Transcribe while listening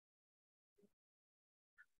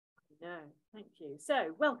No, thank you.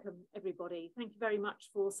 So welcome everybody. Thank you very much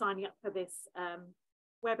for signing up for this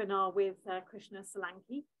webinar with Krishna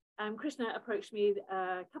Solanki. Krishna approached me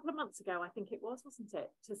a couple of months ago, I think it was, wasn't it,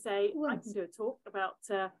 to say I can do a talk about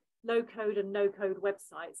low code and no code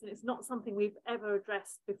websites, and it's not something we've ever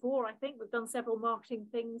addressed before. I think we've done several marketing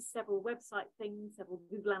things, several website things, several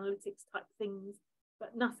Google Analytics type things,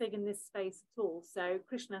 but nothing in this space at all. So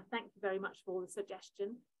Krishna, thank you very much for the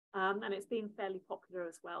suggestion. And it's been fairly popular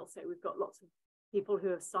as well. So we've got lots of people who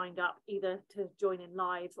have signed up either to join in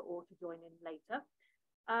live or to join in later.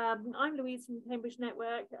 I'm Louise from Cambridge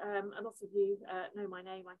Network. A lot of you know my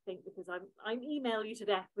name, I think, because I email you to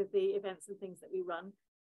death with the events and things that we run.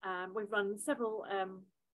 We've run several,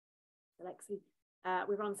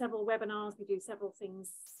 we've run several webinars. We do several things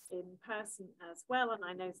in person as well. And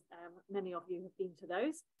I know many of you have been to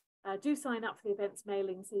those. Do sign up for the events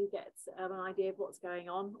mailing so you get an idea of what's going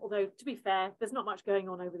on. Although, to be fair, there's not much going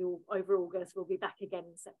on over August. We'll be back again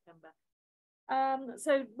in September.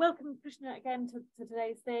 So welcome, Krishna, again to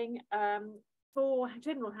today's thing. For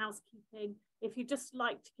general housekeeping, if you'd just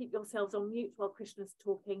like to keep yourselves on mute while Krishna's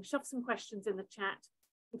talking, shove some questions in the chat.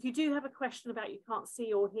 If you do have a question about you can't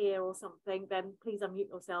see or hear or something, then please unmute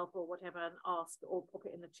yourself or whatever and ask, or pop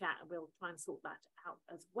it in the chat and we'll try and sort that out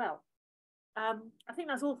as well. I think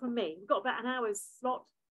that's all from me. We've got about an hour's slot.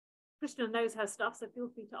 Krishna knows her stuff, so feel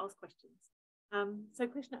free to ask questions. So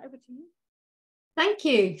Krishna, over to you. Thank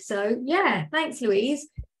you. So yeah, thanks, Louise.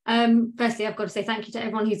 Firstly, I've got to say thank you to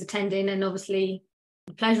everyone who's attending, and obviously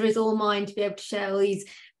the pleasure is all mine to be able to share all these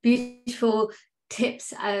beautiful tips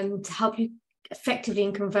to help you effectively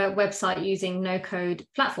and convert website using no-code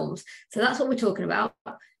platforms. So that's what we're talking about.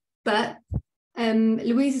 But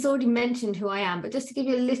Louise has already mentioned who I am, but just to give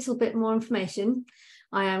you a little bit more information,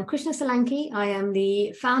 I am Krishna Solanki. I am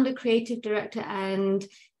the founder, creative director, and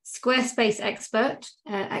Squarespace expert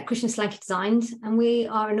at Krishna Solanki Designs, and we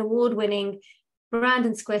are an award-winning brand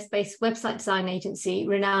and Squarespace website design agency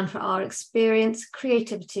renowned for our experience,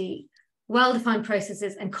 creativity, well-defined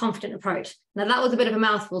processes, and confident approach. Now, that was a bit of a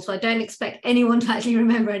mouthful, so I don't expect anyone to actually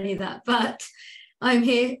remember any of that, but I'm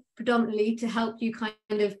here predominantly to help you kind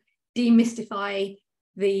of demystify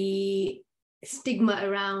the stigma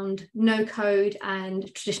around no code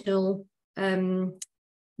and traditional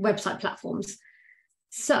website platforms.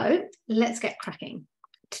 So let's get cracking.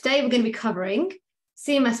 Today we're going to be covering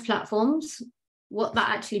CMS platforms, what that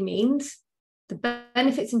actually means, the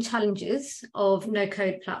benefits and challenges of no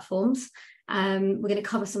code platforms. We're going to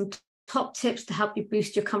cover some top tips to help you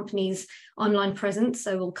boost your company's online presence.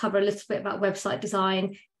 So we'll cover a little bit about website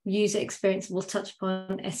design, user experience, we'll touch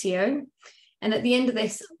upon SEO. And at the end of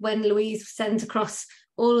this, when Louise sends across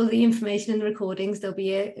all of the information in the recordings, there'll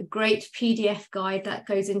be a great PDF guide that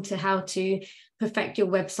goes into how to perfect your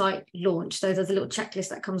website launch. So there's a little checklist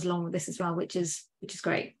that comes along with this as well, which is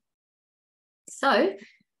great. So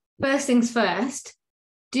first things first,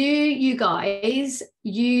 do you guys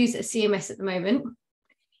use a CMS at the moment?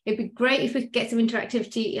 It'd be great if we could get some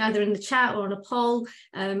interactivity either in the chat or on a poll,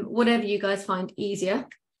 whatever you guys find easier.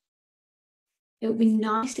 It would be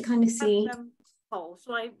nice to kind of see. Poll.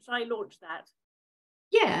 Shall I launch that?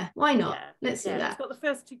 Yeah, why not? Yeah. Let's do that. It's got the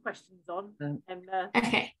first two questions on.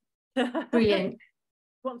 Okay, brilliant.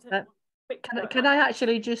 Can I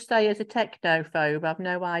actually just say, as a technophobe, I've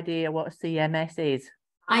no idea what a CMS is.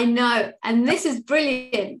 I know, and this is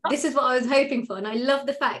brilliant. This is what I was hoping for, and I love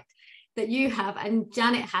the fact that you have, and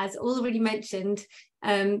Janet has already mentioned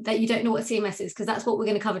that you don't know what CMS is, because that's what we're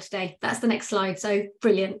going to cover today. That's the next slide. So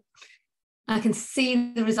brilliant. I can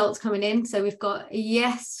see the results coming in. So we've got a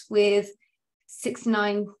yes with 6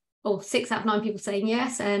 out of 9 people saying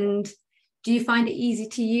yes. And do you find it easy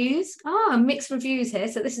to use? Mixed reviews here.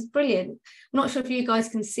 So this is brilliant. I'm not sure if you guys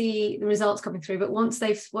can see the results coming through, but once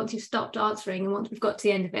you've stopped answering and once we've got to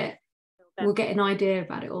the end of it, we'll get an idea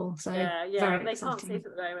about it all. So yeah, very they exciting. can't see it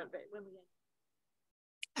at the moment, but when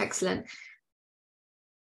we Excellent.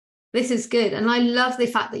 This is good. And I love the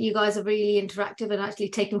fact that you guys are really interactive and actually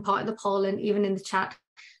taking part in the poll and even in the chat.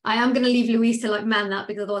 I am going to leave Louise to man that,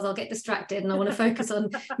 because otherwise I'll get distracted and I want to focus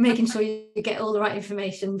on making sure you get all the right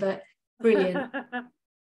information, but brilliant.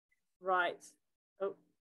 Right.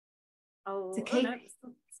 Okay. No,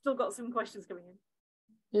 still got some questions coming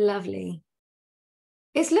in. Lovely.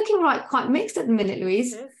 It's looking quite mixed at the minute,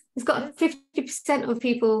 Louise. It's got 50% of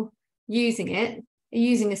people using it,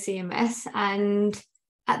 using a CMS, and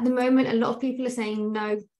at the moment, a lot of people are saying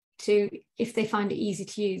no to if they find it easy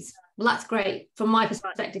to use. Well, that's great from my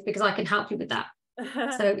perspective, because I can help you with that.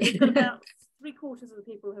 So about 3/4 of the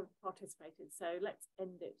people have participated. So let's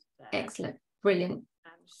end it there. Excellent. Brilliant.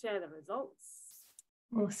 And share the results.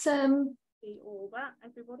 Awesome. See all that,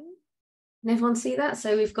 everybody. Can everyone see that?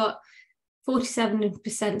 So we've got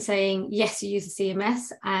 47% saying yes, you use a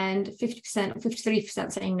CMS, and 50% or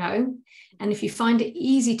 53% saying no. And if you find it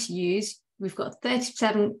easy to use, we've got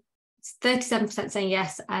 37% saying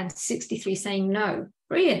yes and 63% saying no.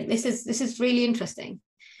 Brilliant. This is really interesting.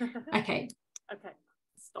 Okay. Okay.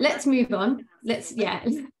 Let's move on. Let's do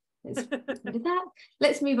that.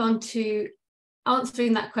 Let's move on to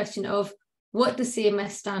answering that question of what does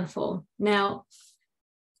CMS stand for? Now,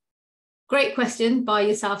 great question by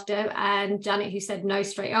yourself, Joe, and Janet, who said no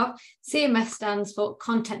straight up. CMS stands for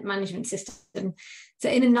Content Management System. So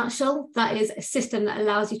in a nutshell, that is a system that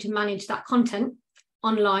allows you to manage that content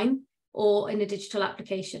online or in a digital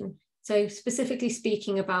application. So specifically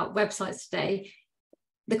speaking about websites today,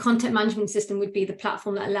 the content management system would be the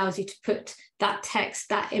platform that allows you to put that text,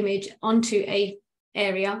 that image onto a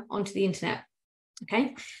area, onto the internet.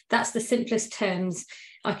 Okay, that's the simplest terms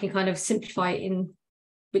I can kind of simplify it in,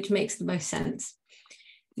 which makes the most sense.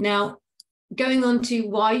 Now, going on to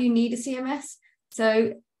why you need a CMS.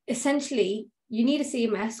 So essentially, you need a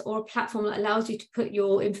CMS or a platform that allows you to put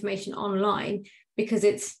your information online because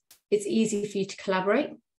it's easy for you to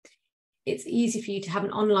collaborate. It's easy for you to have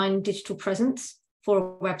an online digital presence for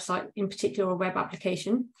a website, in particular a web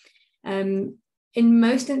application. In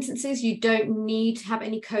most instances, you don't need to have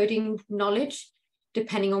any coding knowledge,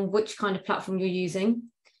 depending on which kind of platform you're using.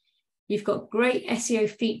 You've got great SEO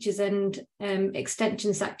features and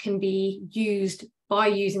extensions that can be used by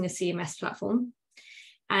using a CMS platform.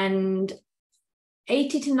 And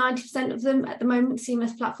 80 to 90% of them at the moment,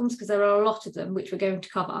 CMS platforms, because there are a lot of them, which we're going to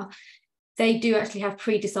cover, they do actually have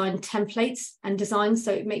pre-designed templates and designs.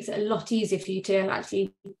 So it makes it a lot easier for you to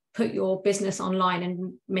actually put your business online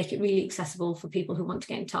and make it really accessible for people who want to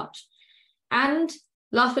get in touch. And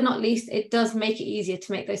last but not least, it does make it easier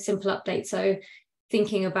to make those simple updates. So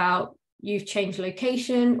thinking about you've changed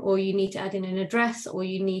location, or you need to add in an address, or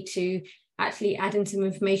you need to actually add in some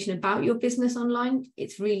information about your business online,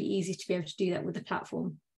 it's really easy to be able to do that with the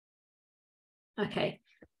platform. Okay.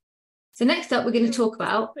 So next up, we're going to talk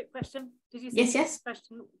about... Quick question. Did you say yes.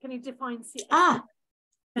 Question? Can you define CMS?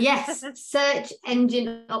 Yes, search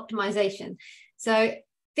engine optimization. So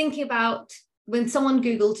thinking about when someone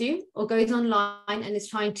Googles you or goes online and is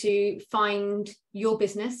trying to find your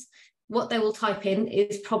business, what they will type in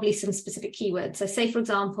is probably some specific keywords. So say, for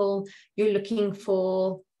example, you're looking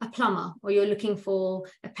for a plumber, or you're looking for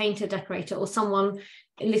a painter, decorator, or someone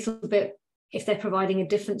a little bit, if they're providing a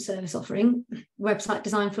different service offering, website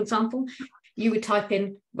design, for example, you would type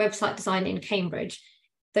in website design in Cambridge.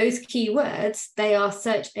 Those keywords, they are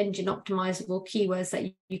search engine optimizable keywords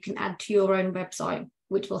that you can add to your own website,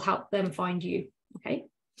 which will help them find you. Okay.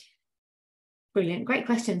 Brilliant. Great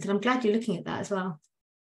questions. And I'm glad you're looking at that as well.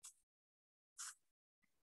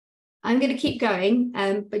 I'm going to keep going,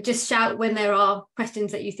 but just shout when there are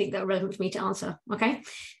questions that you think that are relevant for me to answer. Okay.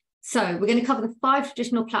 So we're going to cover the 5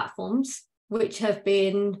 traditional platforms, which have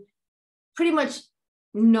been pretty much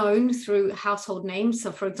known through household names.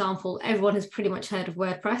 So, for example, everyone has pretty much heard of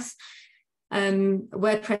WordPress.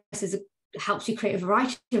 WordPress helps you create a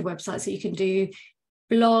variety of websites. So you can do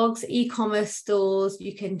blogs, e-commerce stores,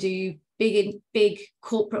 you can do big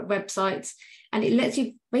corporate websites, and it lets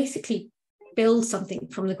you basically build something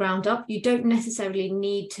from the ground up. You don't necessarily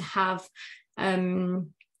need to have to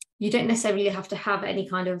have any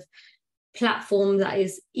kind of platform that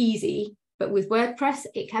is easy. But with WordPress,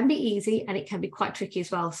 it can be easy and it can be quite tricky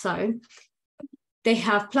as well. So they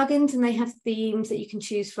have plugins and they have themes that you can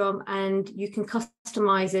choose from, and you can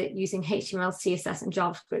customize it using HTML, CSS, and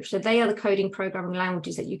JavaScript. So they are the coding programming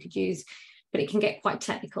languages that you could use, but it can get quite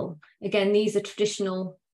technical. Again, these are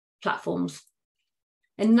traditional platforms.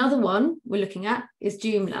 Another one we're looking at is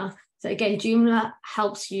Joomla. So again, Joomla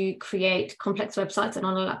helps you create complex websites and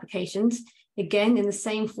online applications. Again, in the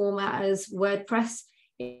same format as WordPress,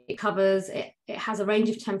 it has a range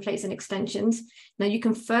of templates and extensions. Now you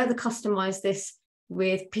can further customize this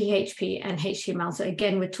with PHP and HTML. So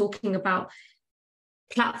again, we're talking about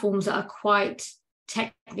platforms that are quite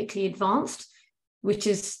technically advanced, which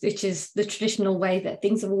is the traditional way that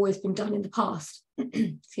things have always been done in the past.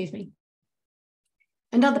 Excuse me.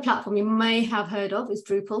 Another platform you may have heard of is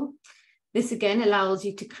Drupal. This again allows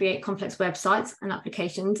you to create complex websites and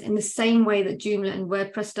applications in the same way that Joomla and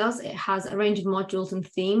WordPress does. It has a range of modules and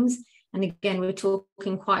themes. And again, we're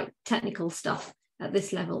talking quite technical stuff at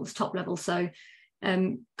this level, this top level. So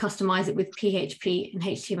customize it with PHP and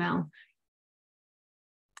HTML.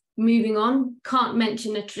 Moving on, can't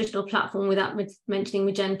mention a traditional platform without mentioning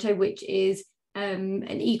Magento, which is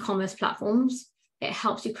an e-commerce platform. It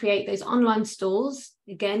helps you create those online stores.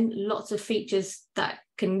 Again, lots of features that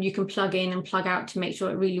you can plug in and plug out to make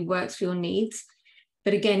sure it really works for your needs.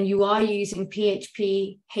 But again, you are using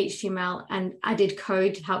PHP, HTML, and added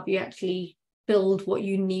code to help you actually build what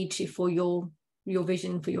you need to for your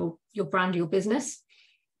vision, for your brand, your business.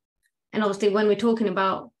 And obviously, when we're talking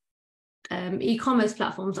about e-commerce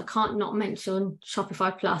platforms, I can't not mention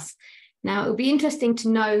Shopify Plus. Now, it would be interesting to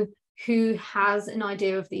know who has an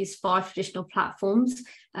idea of these 5 traditional platforms,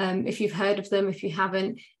 if you've heard of them, if you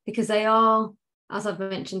haven't, because they are, as I've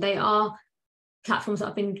mentioned, they are platforms that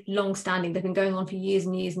have been long-standing. They've been going on for years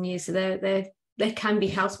and years and years. So they can be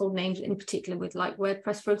household names, in particular with like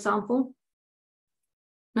WordPress, for example.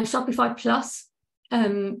 Now, Shopify Plus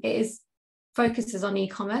focuses on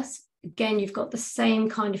e-commerce. Again, you've got the same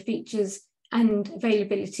kind of features and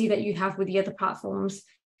availability that you have with the other platforms.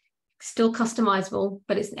 Still customizable,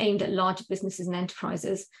 but it's aimed at larger businesses and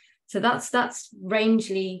enterprises. So that's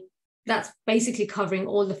basically covering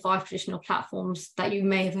all the 5 traditional platforms that you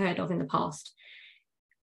may have heard of in the past.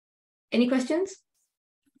 Any questions?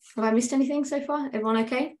 Have I missed anything so far? Everyone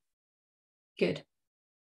okay? Good.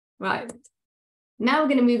 Right. Now we're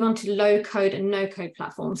going to move on to low code and no code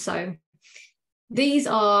platforms. So these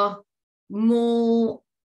are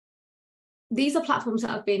platforms that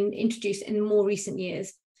have been introduced in more recent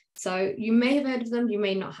years. So you may have heard of them, you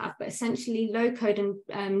may not have, but essentially low code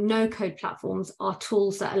and no code platforms are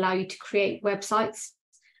tools that allow you to create websites,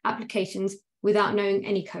 applications without knowing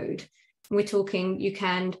any code. And we're talking, you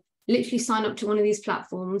can literally sign up to one of these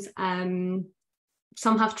platforms.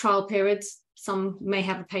 Some have trial periods, some may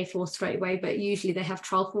have a pay for straight away, but usually they have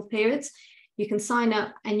trial periods. You can sign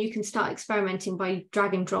up and you can start experimenting by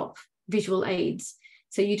drag and drop visual aids.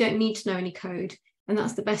 So you don't need to know any code. And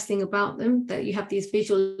that's the best thing about them, that you have these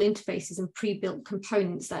visual interfaces and pre-built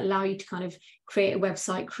components that allow you to kind of create a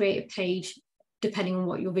website, create a page, depending on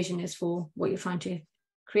what your vision is for what you're trying to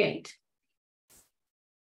create.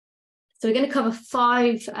 So we're going to cover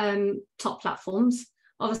 5 top platforms.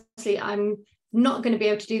 Obviously, I'm not going to be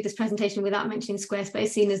able to do this presentation without mentioning Squarespace,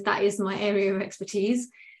 seeing as that is my area of expertise.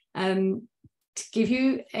 To give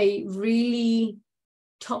you a really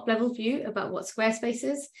top level view about what Squarespace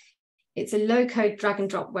is, it's a low-code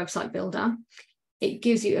drag-and-drop website builder. It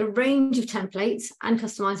gives you a range of templates and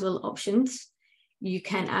customizable options. You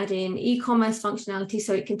can add in e-commerce functionality,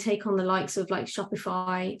 so it can take on the likes of like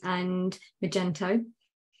Shopify and Magento.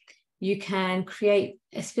 You can create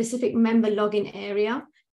a specific member login area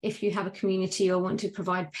if you have a community or want to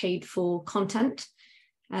provide paid for content.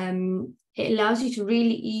 It allows you to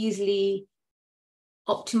really easily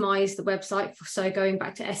optimize the website. So going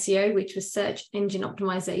back to SEO, which was search engine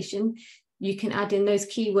optimization, you can add in those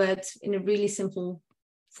keywords in a really simple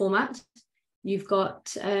format. You've got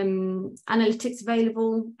analytics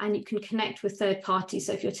available, and you can connect with third parties.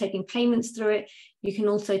 So if you're taking payments through it, you can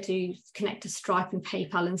also connect to Stripe and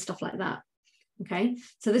PayPal and stuff like that. Okay,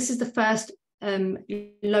 so this is the first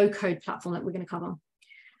low code platform that we're going to cover.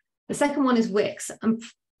 The second one is Wix. I'm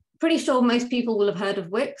pretty sure most people will have heard of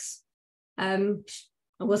Wix.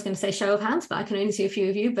 I was going to say show of hands, but I can only see a few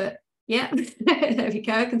of you, but yeah, there we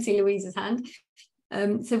go. I can see Louise's hand.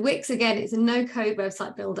 So Wix, again, it's a no-code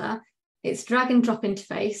website builder. It's drag and drop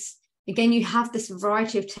interface. Again, you have this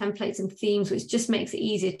variety of templates and themes, which just makes it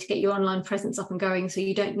easier to get your online presence up and going. So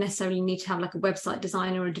you don't necessarily need to have like a website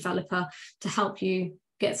designer or a developer to help you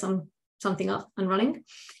get something up and running.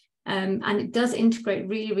 And it does integrate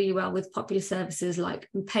really, really well with popular services like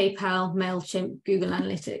PayPal, MailChimp, Google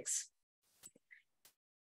Analytics.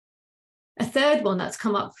 A third one that's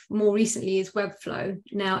come up more recently is Webflow.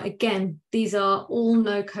 Now, again, these are all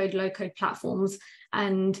no-code, low-code platforms.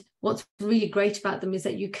 And what's really great about them is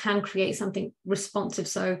that you can create something responsive.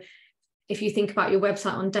 So if you think about your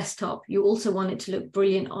website on desktop, you also want it to look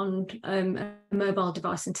brilliant on a mobile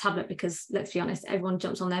device and tablet, because let's be honest, everyone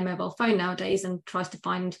jumps on their mobile phone nowadays and tries to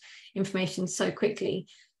find information so quickly.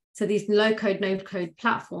 So these low-code, no-code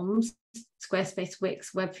platforms, Squarespace,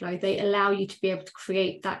 Wix, Webflow, they allow you to be able to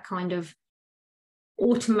create that kind of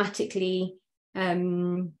automatically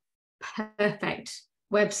perfect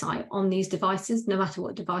website on these devices, no matter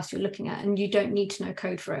what device you're looking at, and you don't need to know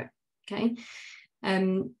code for it. Okay,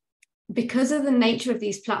 because of the nature of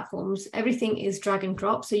these platforms, everything is drag and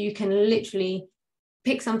drop, so you can literally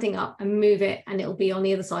pick something up and move it and it'll be on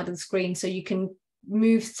the other side of the screen. So you can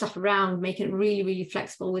move stuff around, make it really, really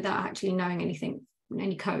flexible without actually knowing anything,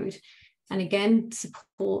 any code. And again,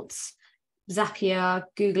 supports Zapier,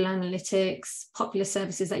 Google Analytics, popular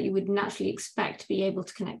services that you would naturally expect to be able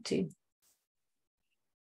to connect to.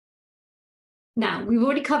 Now, we've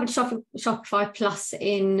already covered Shopify Plus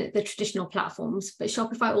in the traditional platforms, but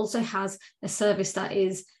Shopify also has a service that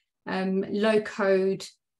is low code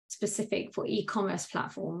specific for e-commerce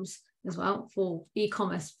platforms as well, for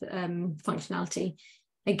e-commerce functionality.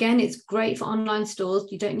 Again, it's great for online stores.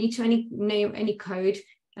 You don't need to know any code.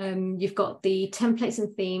 You've got the templates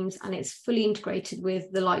and themes, and it's fully integrated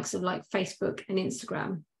with the likes of like Facebook and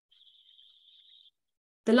Instagram.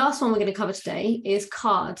 The last one we're going to cover today is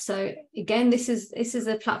Card. So again, this is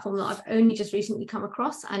a platform that I've only just recently come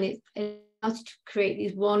across, and it allows you to create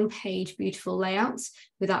these one-page beautiful layouts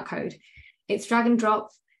without code. It's drag and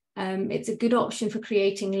drop. It's a good option for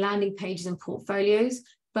creating landing pages and portfolios,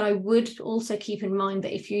 but I would also keep in mind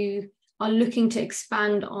that if you are looking to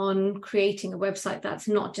expand on creating a website that's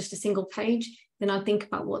not just a single page, then I think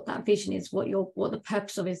about what that vision is, what the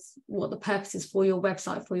purpose is for your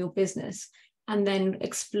website, for your business, and then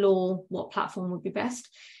explore what platform would be best.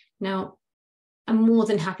 Now, I'm more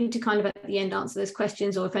than happy to kind of at the end answer those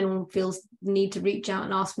questions, or if anyone feels the need to reach out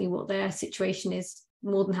and ask me what their situation is,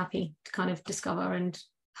 more than happy to kind of discover and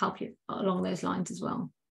help you along those lines as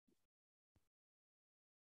well.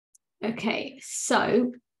 Okay,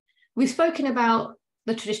 so we've spoken about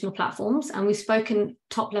the traditional platforms, and we've spoken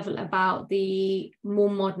top level about the more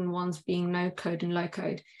modern ones being no code and low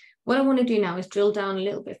code. What I want to do now is drill down a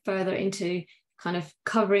little bit further into kind of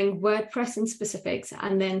covering WordPress in specifics,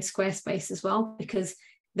 and then Squarespace as well, because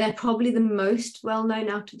they're probably the most well-known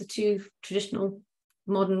out of the two traditional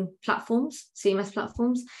modern platforms, CMS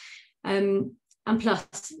platforms. And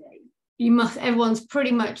plus, everyone's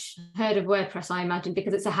pretty much heard of WordPress, I imagine,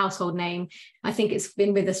 because it's a household name. I think it's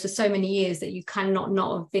been with us for so many years that you cannot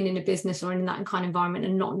not have been in a business or in that kind of environment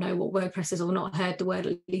and not know what WordPress is, or not heard the word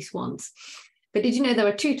at least once. But did you know there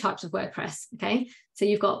are two types of WordPress? Okay, so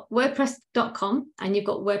you've got WordPress.com and you've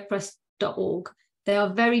got WordPress.org. They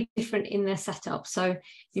are very different in their setup. So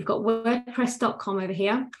you've got WordPress.com over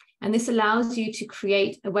here, and this allows you to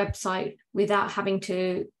create a website without having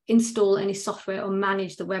to install any software or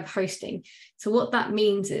manage the web hosting. So what that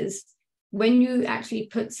means is when you actually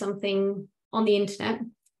put something on the internet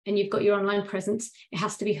and you've got your online presence, it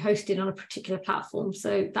has to be hosted on a particular platform.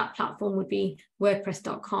 So that platform would be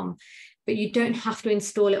WordPress.com. But you don't have to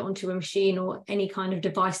install it onto a machine or any kind of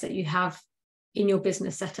device that you have in your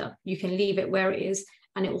business setup. You can leave it where it is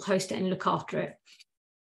and it will host it and look after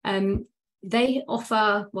it. They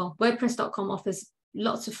offer, well, WordPress.com offers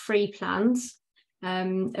lots of free plans,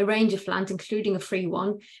 a range of plans, including a free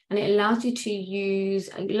one, and it allows you to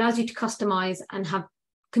customize and have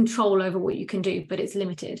control over what you can do, but it's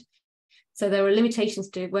limited. So there are limitations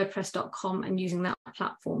to WordPress.com and using that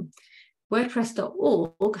platform.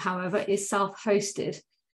 WordPress.org, however, is self-hosted.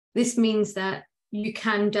 This means that you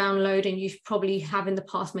can download, and you probably have in the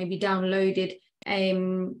past maybe downloaded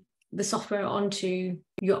the software onto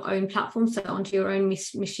your own platform, so onto your own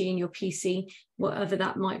machine, your PC, whatever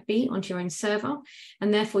that might be, onto your own server.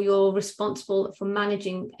 And therefore, you're responsible for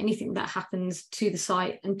managing anything that happens to the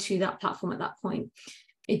site and to that platform at that point.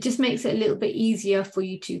 It just makes it a little bit easier for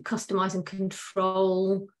you to customize and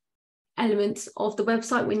control elements of the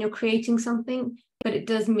website when you're creating something, but it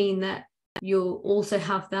does mean that you'll also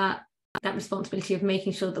have that responsibility of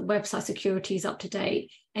making sure that website security is up to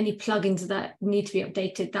date. Any plugins that need to be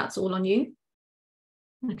updated, that's all on you.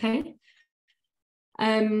 Okay.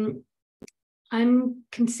 I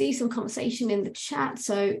can see some conversation in the chat,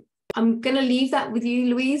 so I'm going to leave that with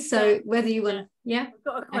you, Louise. So whether you want, yeah. I've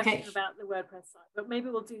got a question about the WordPress site, but maybe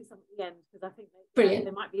we'll do some at the end, because I think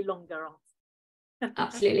they might be longer answers.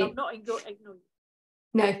 Absolutely. I'm not ignoring you.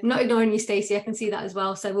 No, not ignoring you, Stacey. I can see that as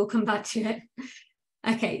well. So we'll come back to it.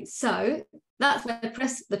 Okay, so that's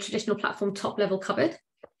WordPress, the traditional platform, top level covered.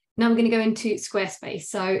 Now I'm going to go into Squarespace.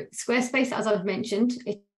 So Squarespace, as I've mentioned,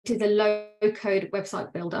 it is a low-code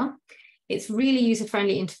website builder. It's really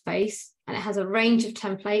user-friendly interface, and it has a range of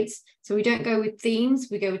templates. So we don't go with themes,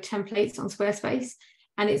 we go with templates on Squarespace.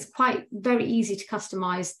 And it's quite very easy to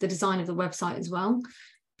customize the design of the website as well.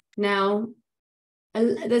 Now,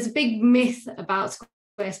 there's a big myth about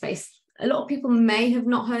Squarespace. A lot of people may have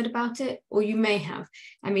not heard about it, or you may have.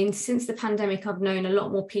 I mean, since the pandemic, I've known a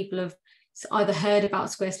lot more people have either heard about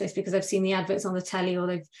Squarespace because they've seen the adverts on the telly, or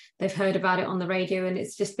they've heard about it on the radio, and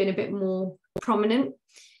it's just been a bit more prominent.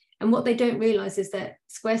 And what they don't realize is that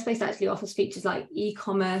Squarespace actually offers features like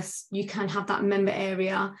e-commerce. You can have that member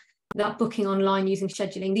area, that booking online using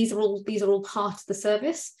scheduling. These are all part of the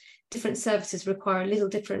service. Different services require a little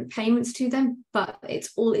different payments to them, but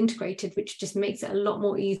it's all integrated, which just makes it a lot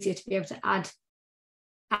more easier to be able to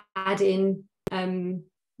add in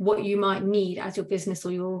what you might need as your business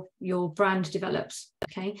or your brand develops.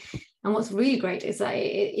 Okay, and what's really great is that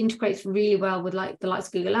it integrates really well with like the likes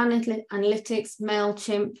of Google Analytics,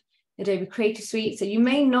 MailChimp, Adobe Creative Suite. So you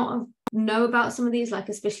may not know about some of these, like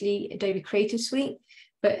especially Adobe Creative Suite,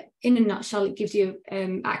 but in a nutshell, it gives you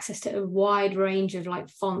access to a wide range of like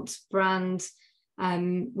fonts, brands,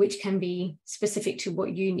 which can be specific to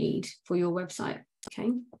what you need for your website.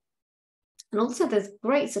 Okay. And also there's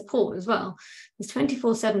great support as well. There's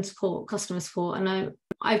 24/7 support, customer support. And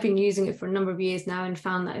I've been using it for a number of years now and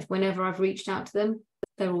found that whenever I've reached out to them,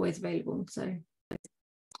 they're always available. So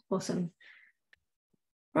awesome.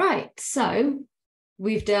 Right. So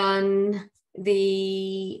we've done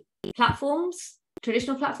the platforms,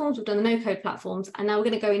 traditional platforms, we've done the no-code platforms, and now we're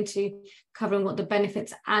going to go into covering what the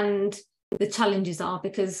benefits and the challenges are,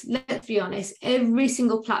 because let's be honest, every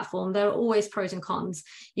single platform, there are always pros and cons.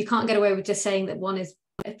 You can't get away with just saying that one is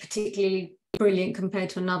particularly brilliant compared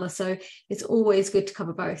to another. So it's always good to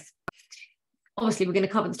cover both. Obviously, we're going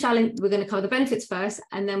to cover the challenge, we're going to cover the benefits first,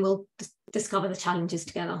 and then we'll discover the challenges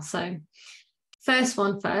together. So first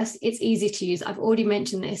one first, it's easy to use. I've already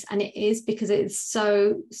mentioned this, and it is because it's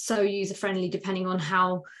so user-friendly, depending on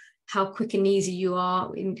how quick and easy you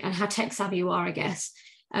are and how tech-savvy you are, I guess.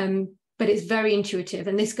 But it's very intuitive,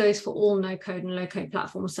 and this goes for all no-code and low-code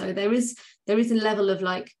platforms. So there is a level of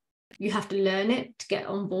like, you have to learn it to get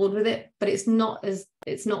on board with it, but it's not as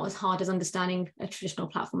hard as understanding a traditional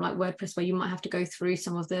platform like WordPress, where you might have to go through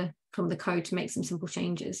some of the code to make some simple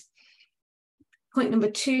changes. Point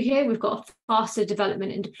number 2 here, we've got a faster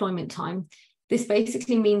development and deployment time. This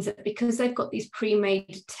basically means that because they've got these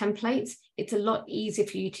pre-made templates, it's a lot easier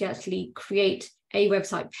for you to actually create a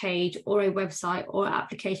website page or a website or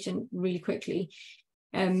application really quickly.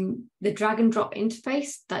 The drag and drop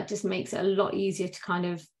interface, that just makes it a lot easier to kind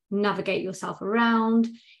of navigate yourself around.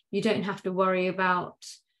 You don't have to worry about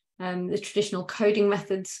the traditional coding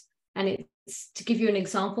methods. And it's, to give you an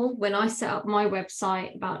example, when I set up my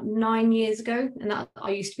website about 9 years ago, and that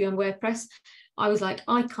I used to be on WordPress, I was like,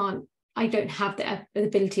 I don't have the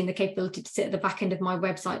ability and the capability to sit at the back end of my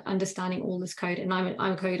website understanding all this code, and I'm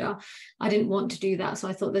a coder. I didn't want to do that, so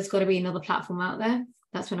I thought there's got to be another platform out there.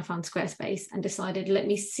 That's when I found Squarespace and decided, let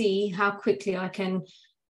me see how quickly I can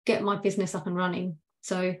get my business up and running.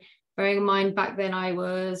 So bearing in mind, back then I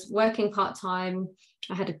was working part-time,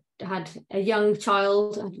 I had a young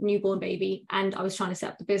child, a newborn baby, and I was trying to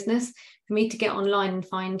set up the business. For me to get online and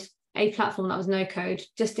find a platform that was no code,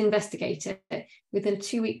 just investigate it. Within a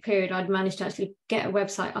 2-week period, I'd managed to actually get a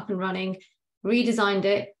website up and running, redesigned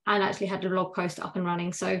it, and actually had a blog post up and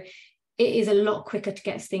running. So it is a lot quicker to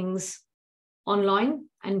get things online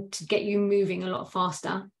and to get you moving a lot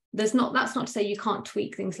faster. That's not to say you can't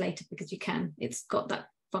tweak things later, because you can. It's got that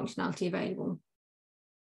functionality available.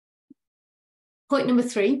 Point number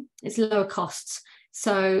 3 is lower costs.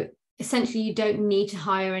 So essentially, you don't need to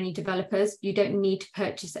hire any developers. You don't need to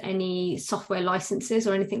purchase any software licenses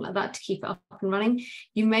or anything like that to keep it up and running.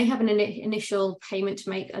 You may have an initial payment to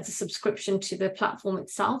make as a subscription to the platform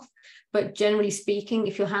itself, but generally speaking,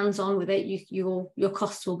 if you're hands-on with it, your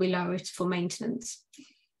costs will be lowered for maintenance.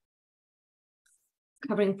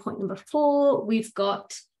 Covering point number 4, we've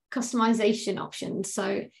got customization options.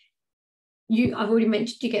 So I've already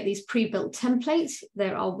mentioned, you get these pre-built templates.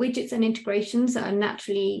 There are widgets and integrations that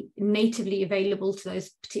are natively available to those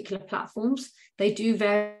particular platforms. They do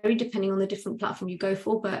vary depending on the different platform you go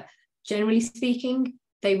for, but generally speaking,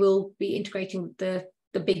 they will be integrating with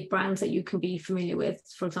the big brands that you can be familiar with,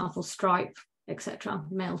 for example, Stripe, etc.,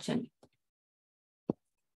 MailChimp.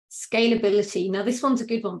 Scalability. Now, this one's a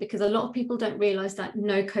good one because a lot of people don't realize that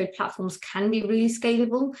no-code platforms can be really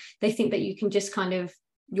scalable. They think that you can just kind of,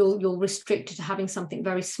 you're restricted to having something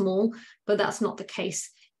very small, but that's not the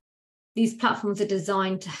case. These platforms are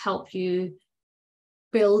designed to help you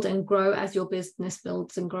build and grow as your business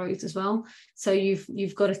builds and grows as well. So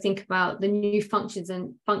you've got to think about the new functions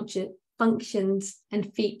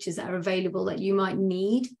and features that are available that you might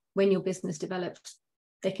need when your business develops.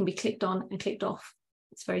 They can be clicked on and clicked off.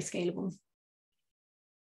 It's very scalable.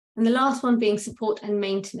 And the last one being support and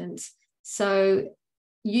maintenance. So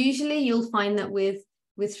usually you'll find that with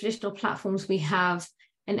traditional platforms, we have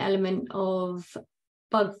an element of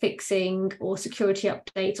bug fixing or security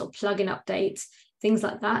updates or plugin updates, things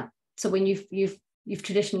like that. So when you've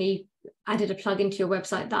traditionally added a plugin to your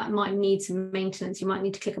website, that might need some maintenance. You might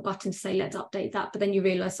need to click a button to say, let's update that, but then you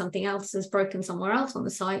realize something else is broken somewhere else on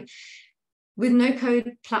the site. With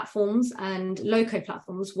no-code platforms and low-code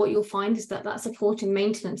platforms, what you'll find is that support and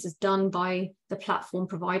maintenance is done by the platform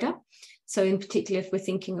provider. So in particular, if we're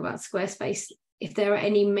thinking about Squarespace, if there are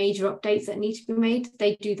any major updates that need to be made,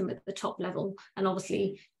 they do them at the top level. And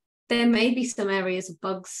obviously there may be some areas of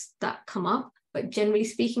bugs that come up, but generally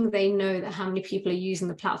speaking, they know that how many people are using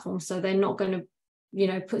the platform. So they're not going to, you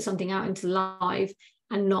know, put something out into live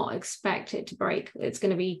and not expect it to break. It's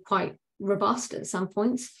going to be quite robust at some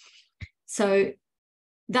points. So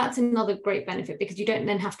that's another great benefit, because you don't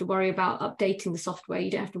then have to worry about updating the software. You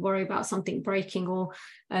don't have to worry about something breaking or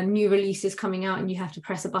new releases coming out and you have to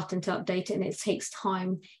press a button to update it, and it takes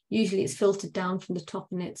time. Usually it's filtered down from the top,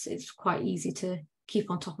 and it's quite easy to keep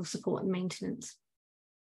on top of support and maintenance.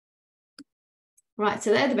 Right,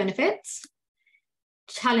 so they're the benefits.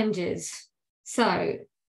 Challenges. So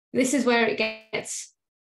this is where it gets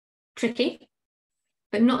tricky,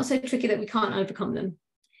 but not so tricky that we can't overcome them.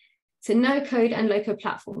 So no code and low code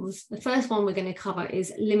platforms. The first one we're going to cover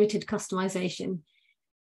is limited customization.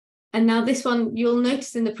 And now this one, you'll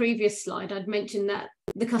notice in the previous slide, I'd mentioned that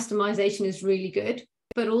the customization is really good,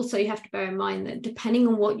 but also you have to bear in mind that depending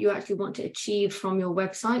on what you actually want to achieve from your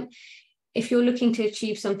website, if you're looking to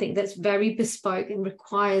achieve something that's very bespoke and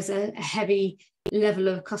requires a heavy level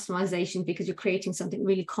of customization because you're creating something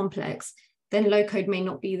really complex, then low code may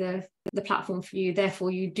not be the platform for you.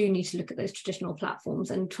 Therefore, you do need to look at those traditional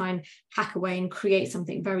platforms and try and hack away and create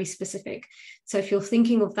something very specific. So if you're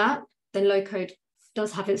thinking of that, then low code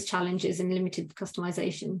does have its challenges in limited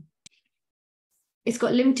customization. It's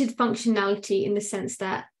got limited functionality in the sense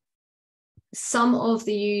that some of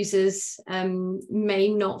the users may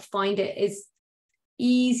not find it as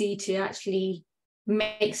easy to actually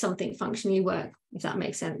make something functionally work, if that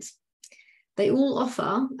makes sense. They all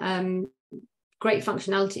offer great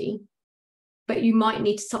functionality, but you might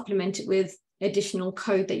need to supplement it with additional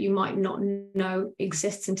code that you might not know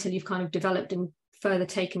exists until you've kind of developed and further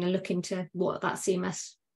taken a look into what that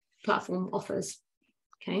CMS platform offers.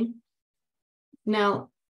 Okay. Now,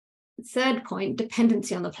 third point,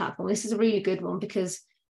 dependency on the platform. This is a really good one, because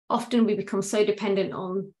often we become so dependent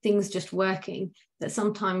on things just working that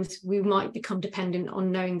sometimes we might become dependent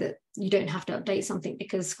on knowing that you don't have to update something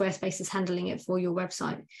because Squarespace is handling it for your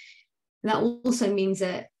website. And that also means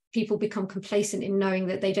that people become complacent in knowing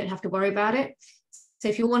that they don't have to worry about it. So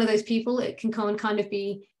if you're one of those people, it can kind of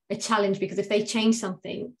be a challenge, because if they change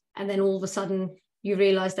something and then all of a sudden you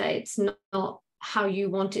realize that it's not how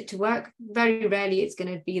you want it to work, very rarely it's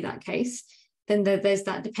going to be that case, then there's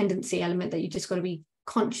that dependency element that you just got to be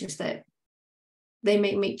conscious that they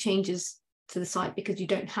may make changes to the site because you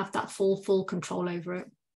don't have that full control over it.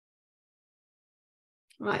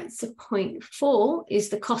 Right, so point 4 is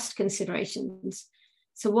the cost considerations.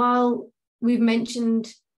 So while we've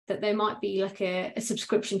mentioned that there might be like a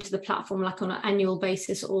subscription to the platform, like on an annual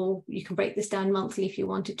basis, or you can break this down monthly if you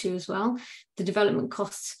wanted to as well, the development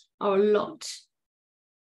costs are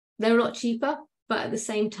they're a lot cheaper, but at the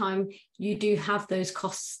same time, you do have those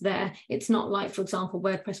costs there. It's not like, for example,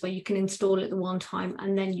 WordPress, where you can install it the one time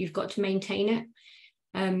and then you've got to maintain it.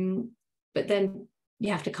 But then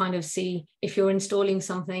you have to kind of see, if you're installing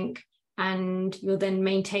something and you're then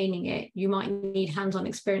maintaining it, you might need hands-on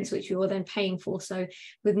experience, which you're then paying for. So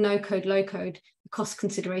with no code, low code, the cost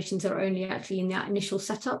considerations are only actually in that initial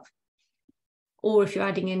setup. Or if you're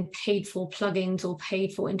adding in paid for plugins or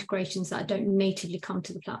paid for integrations that don't natively come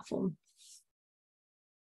to the platform.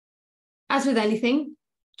 As with anything,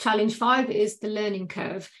 challenge 5 is the learning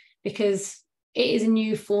curve, because it is a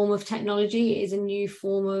new form of technology. It is a new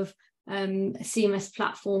form of CMS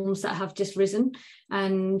platforms that have just risen,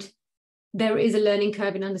 and there is a learning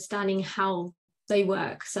curve in understanding how they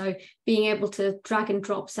work. So being able to drag and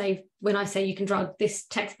drop, say, when I say you can drag this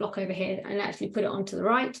text block over here and actually put it onto the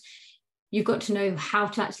right, you've got to know how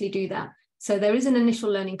to actually do that. So there is an initial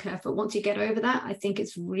learning curve, but once you get over that, I think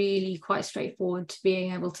it's really quite straightforward to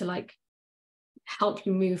being able to like help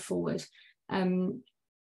you move forward. And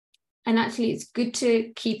actually, it's good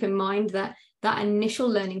to keep in mind that that initial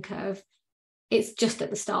learning curve, it's just at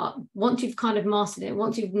the start. Once you've kind of mastered it,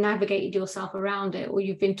 once you've navigated yourself around it, or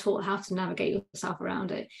you've been taught how to navigate yourself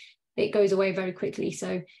around it, it goes away very quickly.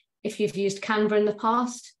 So if you've used Canva in the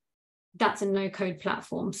past, that's a no-code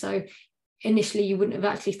platform. So initially, you wouldn't have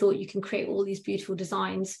actually thought you can create all these beautiful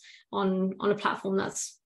designs on a platform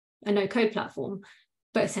that's a no-code platform.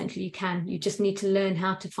 But essentially you can. You just need to learn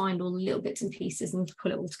how to find all the little bits and pieces and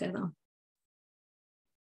pull it all together.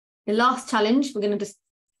 The last challenge we're going to just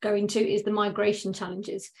go into is the migration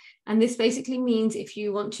challenges. And this basically means if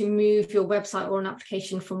you want to move your website or an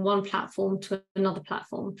application from one platform to another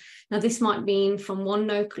platform. Now, this might mean from one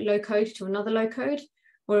low code to another low code,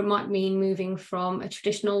 or it might mean moving from a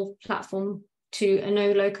traditional platform to a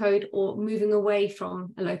no low code, or moving away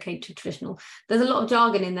from a low code to traditional. There's a lot of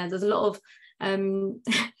jargon in there. There's a lot of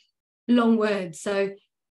long words. So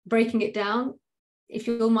breaking it down, if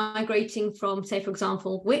you're migrating from, say, for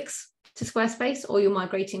example, Wix to Squarespace, or you're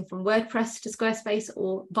migrating from WordPress to Squarespace,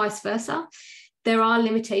 or vice versa, there are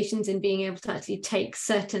limitations in being able to actually take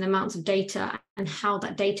certain amounts of data and how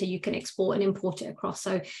that data you can export and import it across.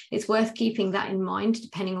 So it's worth keeping that in mind,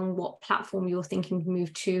 depending on what platform you're thinking to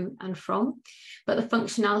move to and from. But the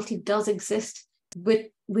functionality does exist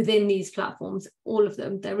within these platforms, all of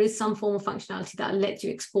them. There is some form of functionality that lets you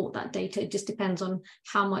export that data. It just depends on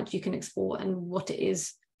how much you can export and what it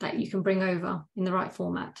is that you can bring over in the right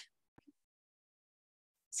format.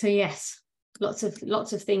 So yes, lots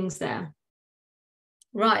of things there.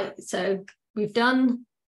 Right, so we've done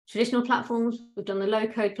traditional platforms, we've done the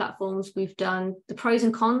low-code platforms, we've done the pros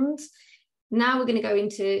and cons. Now we're going to go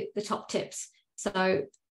into the top tips. So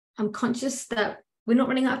I'm conscious that we're not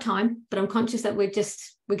running out of time, but I'm conscious that we're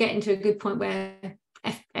getting to a good point where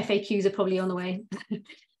FAQs are probably on the way.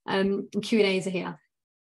 And Q&As are here.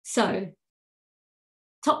 So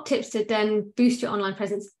top tips to then boost your online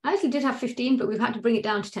presence. I actually did have 15, but we've had to bring it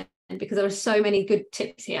down to 10 because there are so many good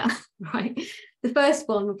tips here, right? The first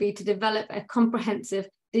one would be to develop a comprehensive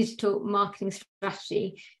digital marketing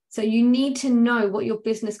strategy. So you need to know what your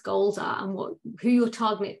business goals are and who your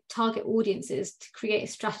target audience is to create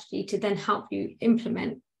a strategy to then help you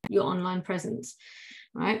implement your online presence,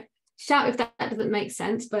 right? Shout if that doesn't make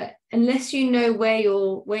sense, but unless you know where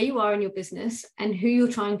you are in your business and who you're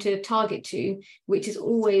trying to target to, which is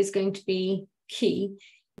always going to be key,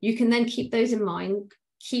 you can then keep those in mind,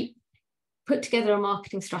 put together a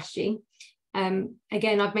marketing strategy.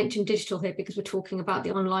 Again, I've mentioned digital here because we're talking about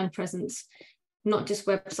the online presence, not just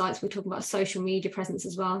websites, we're talking about social media presence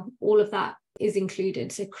as well. All of that is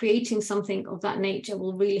included. So creating something of that nature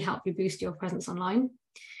will really help you boost your presence online.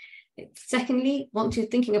 Secondly, once you're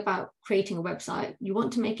thinking about creating a website, you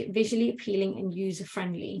want to make it visually appealing and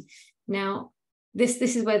user-friendly. Now, this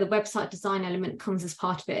is where the website design element comes as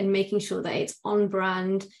part of it, and making sure that it's on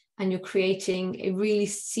brand and you're creating a really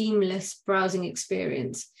seamless browsing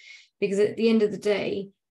experience. Because at the end of the day,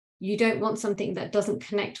 you don't want something that doesn't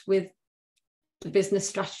connect with the business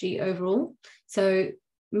strategy overall. So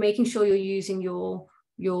making sure you're using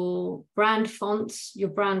your brand fonts, your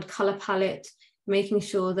brand color palette, making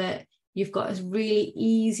sure that you've got a really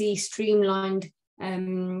easy, streamlined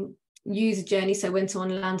user journey. So when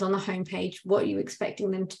someone lands on the homepage, what are you expecting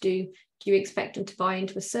them to do? Do you expect them to buy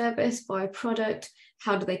into a service, buy a product?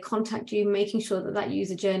 How do they contact you? Making sure that that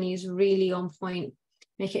user journey is really on point,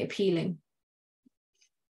 make it appealing.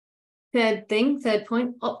 Third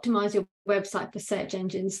point, optimize your website for search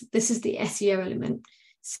engines. This is the SEO element.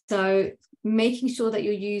 So making sure that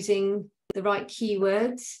you're using the right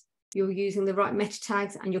keywords, you're using the right meta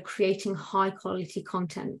tags, and you're creating high quality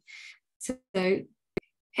content. So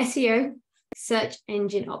SEO, search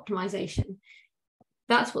engine optimization,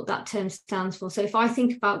 that's what that term stands for. So if I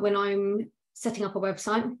think about when I'm setting up a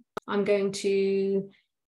website, I'm going to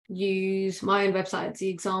use my own website as the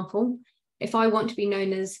example. If I want to be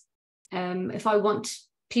known as, if I want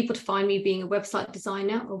people to find me being a website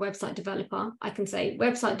designer or website developer, I can say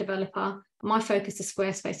website developer, my focus is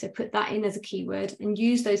Squarespace. So put that in as a keyword and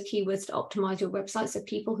use those keywords to optimize your website so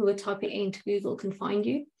people who are typing into Google can find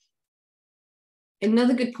you.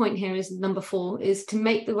 Another good point here is number 4, is to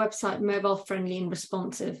make the website mobile friendly and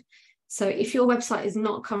responsive. So if your website is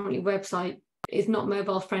not currently not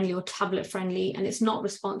mobile friendly or tablet friendly, and it's not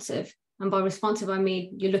responsive, and by responsive I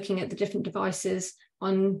mean you're looking at the different devices,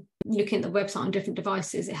 looking at the website on different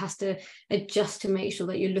devices, it has to adjust to make sure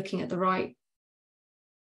that you're looking at the right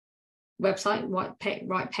website,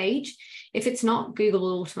 right page. If it's not, Google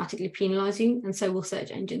will automatically penalize you, and so will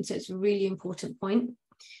search engines. So it's a really important point.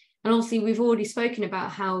 And obviously we've already spoken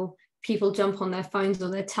about how people jump on their phones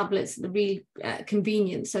or their tablets, the really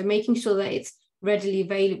convenient. So making sure that it's readily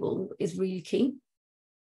available is really key.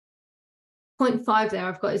 Point 5 there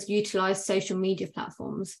I've got is utilize social media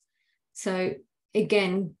platforms. So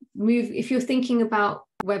again, if you're thinking about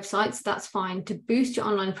websites, that's fine. To boost your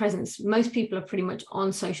online presence, most people are pretty much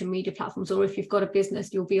on social media platforms, or if you've got a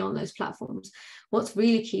business, you'll be on those platforms. What's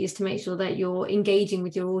really key is to make sure that you're engaging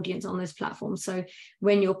with your audience on those platforms. So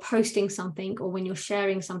when you're posting something or when you're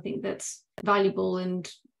sharing something that's valuable and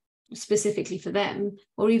specifically for them,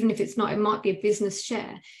 or even if it's not, it might be a business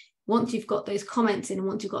share. Once you've got those comments in and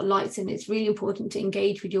once you've got likes in, it's really important to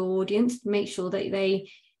engage with your audience, make sure that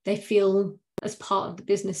they feel as part of the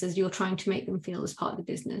business as you're trying to make them feel as part of the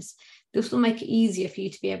business. This will make it easier for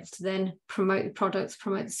you to be able to then promote the products,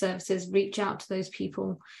 promote the services, reach out to those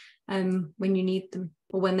people when you need them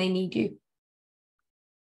or when they need you.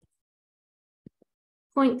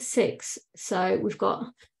 Point 6. So we've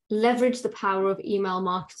got leverage the power of email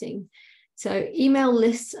marketing. So email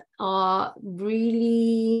lists are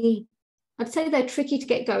really, I'd say they're tricky to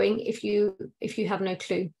get going if you have no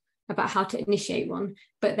clue about how to initiate one,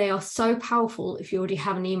 but they are so powerful if you already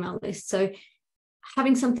have an email list. So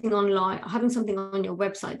having something online, having something on your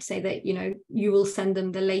website to say that, you know, you will send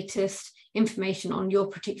them the latest information on your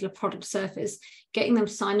particular product service, getting them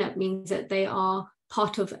to sign up means that they are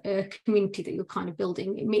part of a community that you're kind of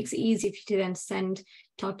building. It makes it easy for you to then send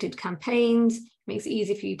targeted campaigns, makes it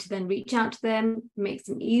easier for you to then reach out to them, makes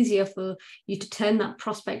it easier for you to turn that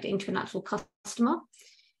prospect into an actual customer.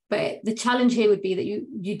 But the challenge here would be that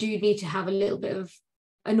you do need to have a little bit of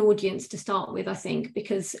an audience to start with, I think,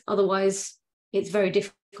 because otherwise it's very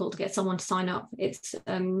difficult to get someone to sign up. It's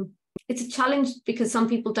a challenge because some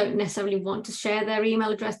people don't necessarily want to share their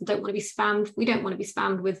email address, they don't want to be spammed. We don't want to be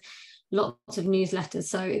spammed with lots of newsletters.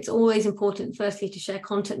 So it's always important, firstly, to share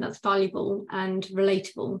content that's valuable and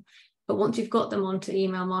relatable. But once you've got them onto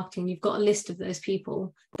email marketing, you've got a list of those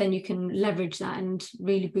people, then you can leverage that and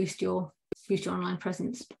really boost your online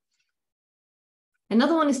presence.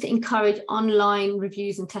 Another one is to encourage online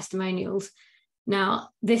reviews and testimonials. Now,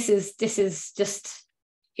 this is just,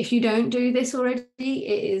 if you don't do this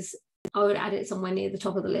already, I would add it somewhere near the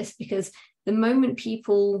top of the list, because the moment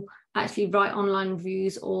people actually write online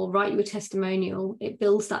reviews or write you a testimonial, it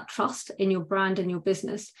builds that trust in your brand and your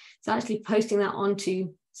business. So actually posting that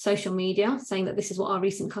onto social media, saying that this is what our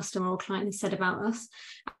recent customer or client has said about us,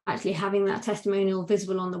 actually having that testimonial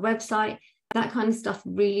visible on the website, that kind of stuff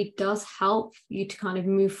really does help you to kind of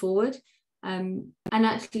move forward. And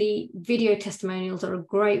actually video testimonials are a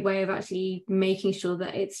great way of actually making sure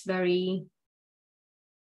that it's very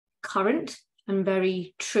current and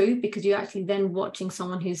very true, because you're actually then watching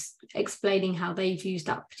someone who's explaining how they've used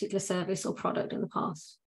that particular service or product in the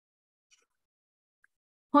past.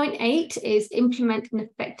 Point 8 is implement an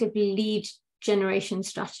effective lead generation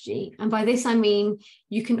strategy. And by this, I mean,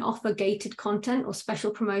 you can offer gated content or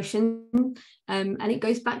special promotion. And it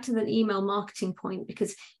goes back to the email marketing point,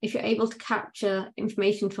 because if you're able to capture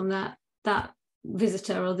information from that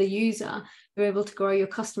visitor or the user, you're able to grow your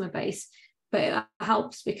customer base. But it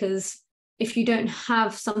helps because if you don't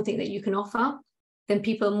have something that you can offer, then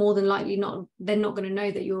people are more than likely they're not going to know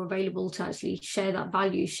that you're available to actually share that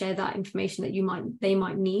value, share that information that they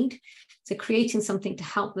might need. So creating something to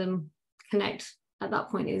help them connect at that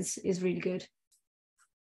point is really good.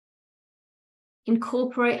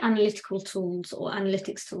 Incorporate analytical tools or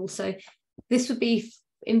analytics tools. So this would be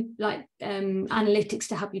analytics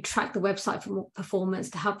to help you track the website for performance,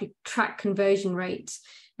 to help you track conversion rates,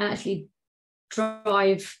 and actually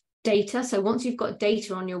drive data. So once you've got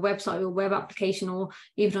data on your website or web application, or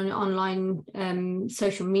even on your online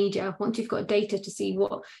social media, once you've got data to see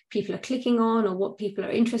what people are clicking on or what people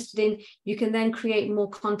are interested in, you can then create more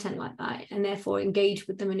content like that, and therefore engage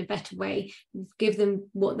with them in a better way, give them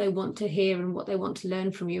what they want to hear and what they want to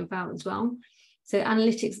learn from you about as well. So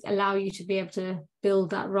analytics allow you to be able to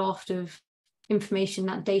build that raft of information,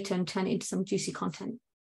 that data, and turn it into some juicy content.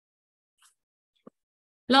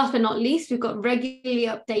 Last but not least, we've got regularly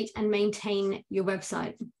update and maintain your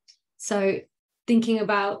website. So thinking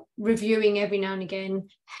about reviewing every now and again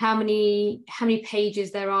how many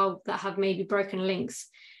pages there are that have maybe broken links,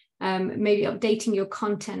 maybe updating your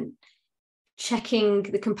content, checking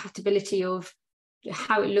the compatibility of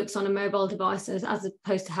how it looks on a mobile device as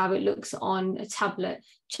opposed to how it looks on a tablet,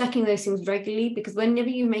 checking those things regularly, because whenever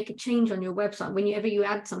you make a change on your website, whenever you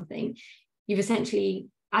add something, you've essentially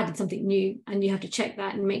added something new, and you have to check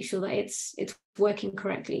that and make sure that it's working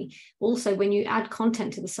correctly. Also, when you add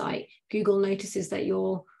content to the site, Google notices that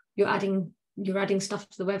you're adding stuff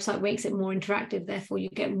to the website, makes it more interactive, therefore you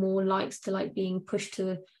get more likes to like being pushed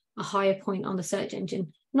to a higher point on the search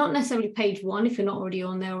engine. Not necessarily page 1 if you're not already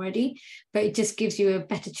on there already, but it just gives you a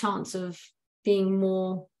better chance of being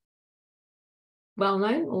more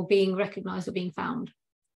well-known or being recognized or being found.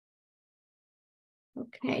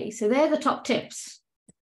 Okay, so they're the top tips.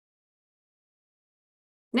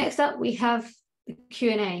 Next up, we have the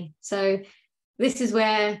Q&A. So this is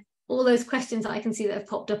where all those questions that I can see that have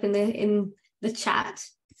popped up in the chat,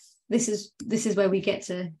 this is where we get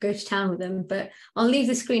to go to town with them. But I'll leave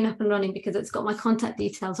the screen up and running because it's got my contact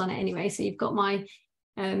details on it anyway. So you've got my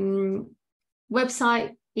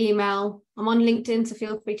website, email. I'm on LinkedIn, so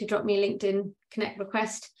feel free to drop me a LinkedIn connect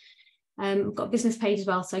request. I've got a business page as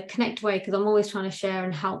well, so connect away, because I'm always trying to share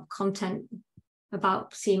and help content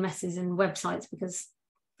about CMSs and websites, because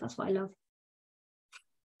that's what I love.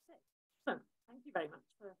 So, thank you very much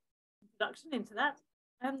for the introduction into that.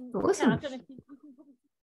 Awesome. Yeah, I don't know if you can probably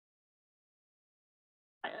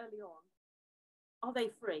early on, are they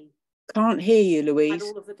free? Can't hear you, had Louise.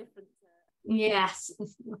 all of the different. Yes, I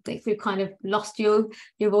think we've kind of lost your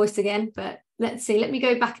voice again, but let's see. Let me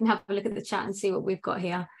go back and have a look at the chat and see what we've got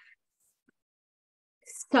here.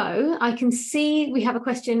 So I can see we have a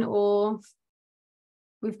question, or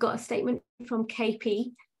we've got a statement from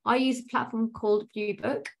KP. I use a platform called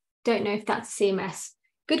Viewbook. Don't know if that's a CMS.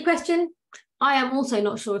 Good question. I am also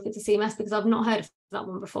not sure if it's a CMS because I've not heard of that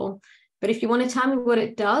one before. But if you want to tell me what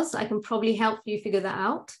it does, I can probably help you figure that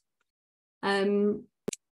out.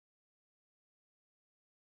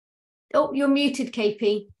 Oh, you're muted,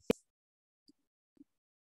 KP.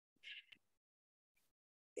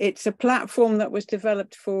 It's a platform that was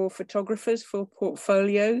developed for photographers for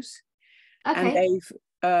portfolios, Okay.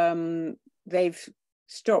 and they've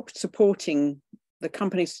stopped supporting, the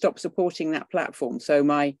company stopped supporting that platform. So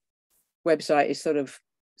my website is sort of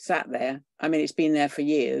sat there. I mean, it's been there for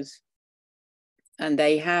years, and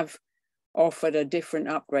they have offered a different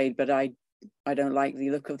upgrade, but I don't like the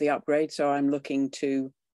look of the upgrade, so I'm looking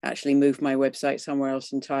to actually move my website somewhere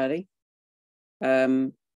else entirely.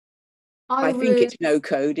 I think it's no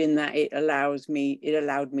code in that it allowed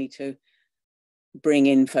me to bring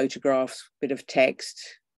in photographs, a bit of text,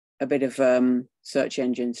 a bit of search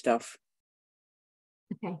engine stuff.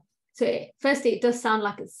 Okay, so firstly, it does sound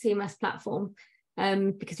like it's a CMS platform,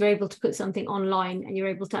 because you're able to put something online and you're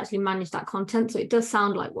able to actually manage that content. So it does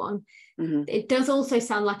sound like one. Mm-hmm. It does also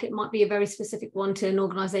sound like it might be a very specific one to an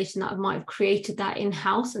organization that might have created that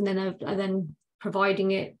in-house and then are then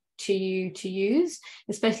providing it to you to use,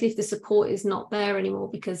 especially if the support is not there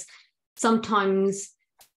anymore, because sometimes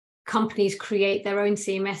companies create their own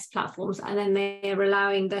CMS platforms and then they're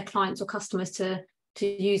allowing their clients or customers to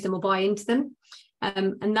use them or buy into them.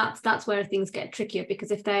 And that's where things get trickier,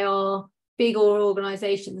 because if they are big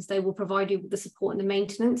organizations, they will provide you with the support and the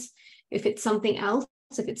maintenance. If it's something else,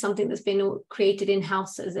 if it's something that's been created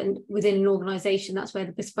in-house and within an organization, that's where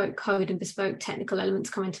the bespoke code and bespoke technical elements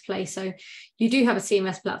come into play. So you do have a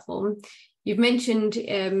CMS platform. You've mentioned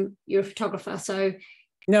you're a photographer. So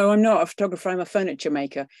no, I'm not a photographer, I'm a furniture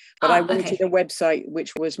maker, but I wanted a website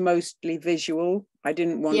which was mostly visual. I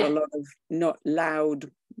didn't want a lot of not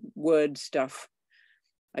loud word stuff.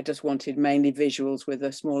 I just wanted mainly visuals with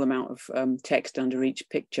a small amount of text under each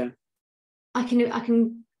picture. I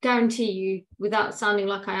can guarantee you, without sounding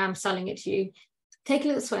like I am selling it to you, take a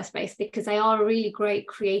look at Squarespace, because they are a really great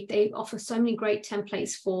they offer so many great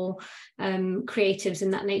templates for creatives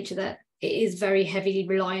in that nature, that it is very heavily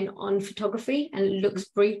reliant on photography and it looks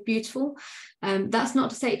very beautiful. That's not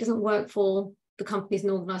to say it doesn't work for the companies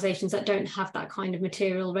and organizations that don't have that kind of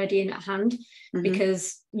material ready and at hand,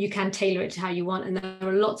 because you can tailor it to how you want, and there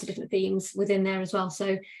are lots of different themes within there as well.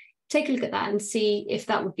 So take a look at that and see if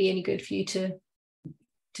that would be any good for you to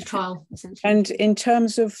trial, essentially. And in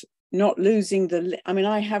terms of not losing I mean,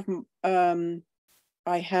 I have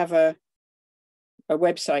a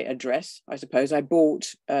website address, I suppose. I bought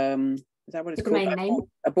is that what it's called? Domain name.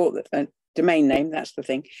 I bought the domain name, that's the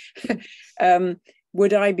thing.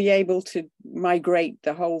 Would I be able to migrate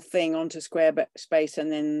the whole thing onto Squarespace and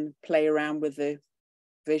then play around with the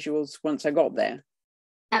visuals once I got there?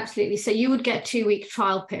 Absolutely. So you would get a 2-week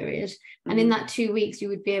trial period, and in that 2 weeks you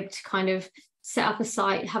would be able to kind of set up a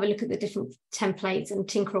site, have a look at the different templates and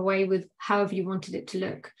tinker away with however you wanted it to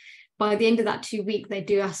look. By the end of that 2 week, they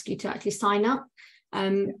do ask you to actually sign up.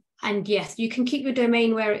 And yes, you can keep your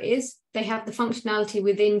domain where it is. They have the functionality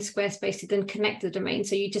within Squarespace to then connect the domain.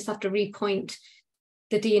 So you just have to repoint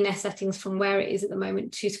the DNS settings from where it is at the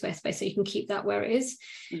moment to Squarespace, so you can keep that where it is.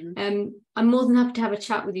 I'm more than happy to have a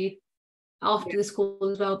chat with you after this call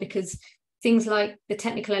as well, because things like the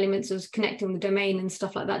technical elements of connecting the domain and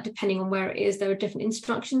stuff like that, depending on where it is, there are different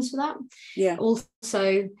instructions for that. Yeah.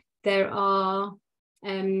 Also, there are,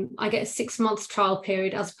 I get a 6 months trial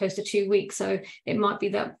period as opposed to 2 weeks. So it might be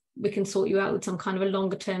that we can sort you out with some kind of a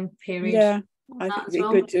longer term period. Yeah, I think it'd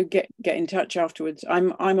be good to get in touch afterwards.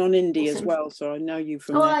 I'm on Indie as well, so I know you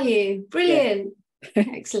from there. Are you? Brilliant. Yeah.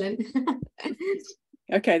 Excellent.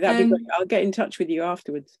 Okay, that'd be great. I'll get in touch with you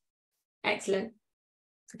afterwards. Excellent.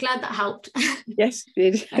 Glad that helped. Yes,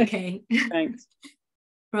 it did. Okay. Thanks.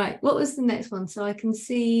 Right, what was the next one? So I can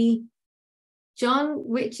see John,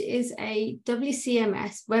 which is a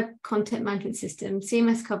WCMS, Web Content Management System.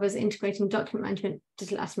 CMS covers integrating document management,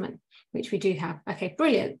 digital asset, which we do have. Okay,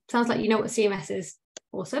 brilliant. Sounds like you know what CMS is.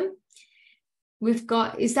 Awesome. We've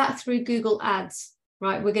got, is that through Google Ads?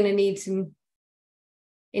 Right, we're going to need some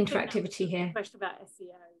interactivity here. Question about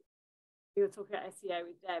SEO. We were talking about SEO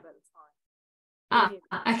with Deb at the time.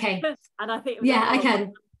 Okay. And I think I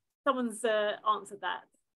can. Someone's answered that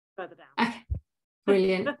further down. Okay.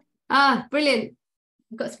 Brilliant. Brilliant.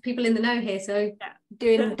 We've got some people in the know here, so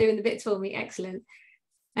doing the bits for me. Excellent.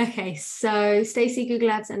 Okay, so Stacey,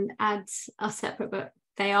 Google Ads and ads are separate, but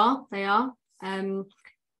they are.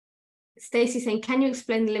 Stacey saying, can you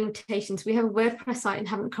explain the limitations? We have a WordPress site and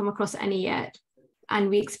haven't come across any yet, and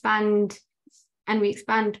we expand,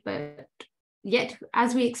 but yet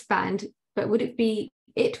as we expand, but would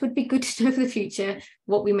it would be good to know for the future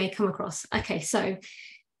what we may come across. Okay, so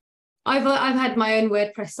I've had my own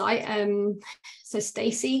WordPress site. So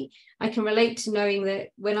Stacey, I can relate to knowing that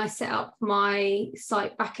when I set up my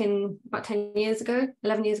site back in about 11 years ago,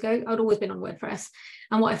 I'd always been on WordPress.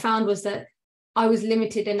 And what I found was that I was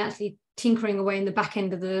limited in actually tinkering away in the back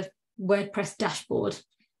end of the WordPress dashboard,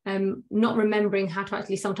 not remembering how to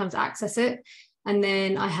actually sometimes access it. And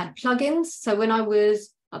then I had plugins. So when I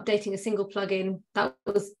was updating a single plugin that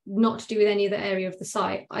was not to do with any other area of the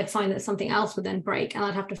site, I'd find that something else would then break and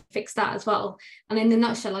I'd have to fix that as well. And in a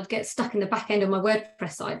nutshell, I'd get stuck in the back end of my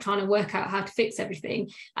WordPress site trying to work out how to fix everything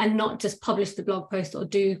and not just publish the blog post or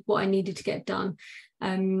do what I needed to get done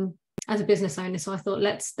as a business owner. So I thought,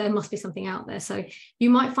 there must be something out there. So you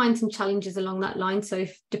might find some challenges along that line. So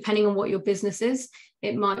depending on what your business is,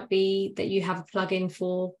 it might be that you have a plugin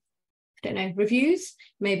for, I don't know, reviews.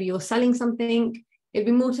 Maybe you're selling something. It'd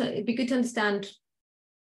be good to understand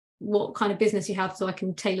what kind of business you have so I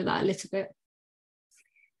can tailor that a little bit.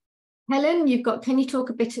 Helen, can you talk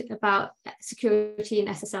a bit about security and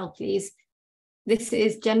SSL, please? Is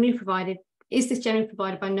this generally provided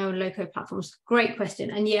by no-loco platforms? Great question.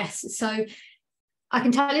 And yes, so I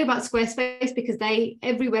can tell you about Squarespace because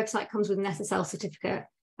every website comes with an SSL certificate.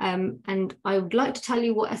 And I would like to tell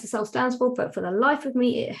you what SSL stands for, but for the life of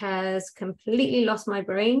me, it has completely lost my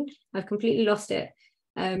brain. I've completely lost it.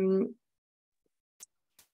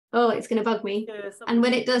 It's going to bug me. And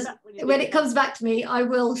when it comes back to me, I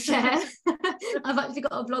will share. I've actually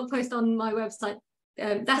got a blog post on my website.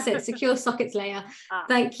 That's it, secure sockets layer.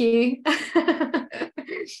 Thank you.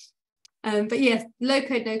 But yes,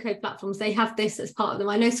 low-code, no-code platforms, they have this as part of them.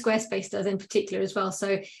 I know Squarespace does in particular as well.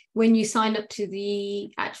 So when you sign up to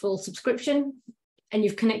the actual subscription and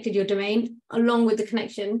you've connected your domain, along with the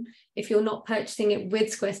connection, if you're not purchasing it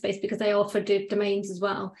with Squarespace, because they offer domains as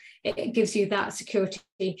well, it gives you that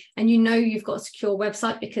security. And you know you've got a secure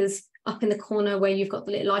website because up in the corner where you've got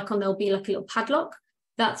the little icon, there'll be like a little padlock.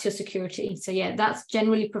 That's your security. So yeah, that's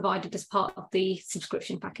generally provided as part of the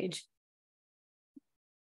subscription package.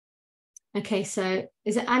 Okay, so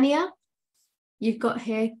is it Ania? You've got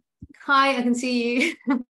here. Hi, I can see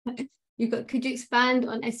you. Could you expand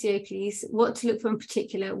on SEO, please? What to look for in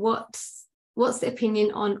particular? What's the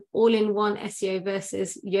opinion on all-in-one SEO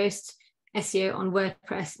versus Yoast SEO on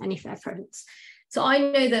WordPress? Any fair preference? So I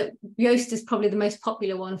know that Yoast is probably the most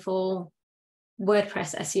popular one for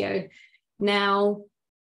WordPress SEO. Now,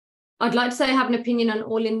 I'd like to say I have an opinion on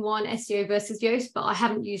all-in-one SEO versus Yoast, but I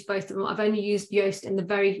haven't used both of them. I've only used Yoast in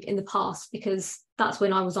the past because that's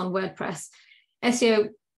when I was on WordPress. SEO,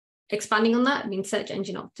 expanding on that, I mean search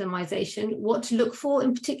engine optimization, what to look for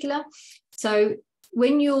in particular. So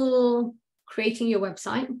when you're creating your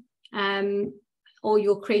website or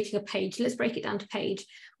you're creating a page, let's break it down to page.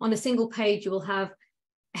 On a single page, you will have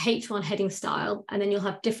a H1 heading style, and then you'll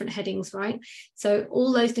have different headings, right? So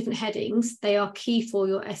all those different headings, they are key for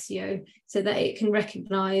your SEO so that it can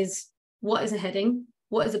recognize what is a heading,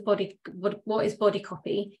 what is body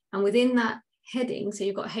copy, and within that heading, so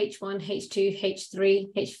you've got H1, H2,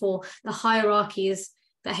 H3, H4, the hierarchy is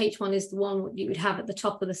that H1 is the one you would have at the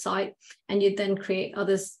top of the site, and you'd then create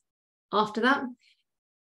others after that.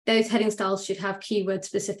 Those heading styles should have keyword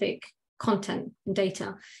specific content and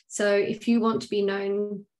data. So if you want to be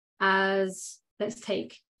known as, let's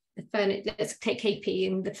take KP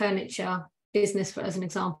in the furniture business as an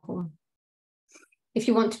example. If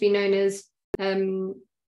you want to be known as,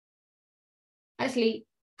 actually,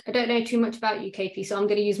 I don't know too much about you, KP, so I'm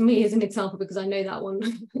going to use me as an example because I know that one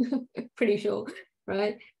pretty sure,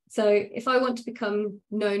 right? So if I want to become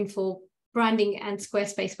known for branding and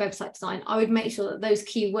Squarespace website design, I would make sure that those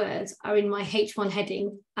keywords are in my H1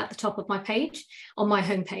 heading at the top of my page, on my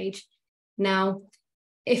home page. Now,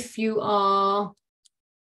 if you are,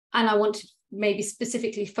 and I want to maybe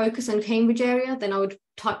specifically focus on Cambridge area, then I would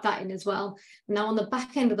type that in as well. Now on the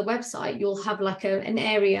back end of the website, you'll have like an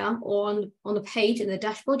area, or on the page in the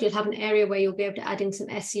dashboard, you'll have an area where you'll be able to add in some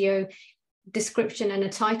SEO description and a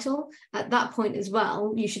title. At that point as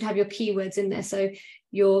well, you should have your keywords in there. So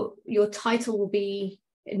your title will be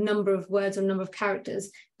a number of words or number of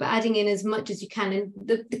characters, but adding in as much as you can. And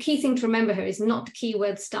the key thing to remember here is not the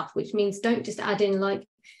keyword stuff, which means don't just add in like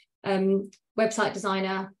website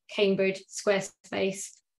designer, Cambridge, Squarespace,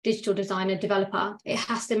 digital designer, developer, it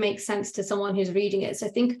has to make sense to someone who's reading it. So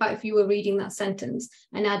think about if you were reading that sentence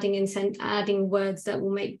and adding words that will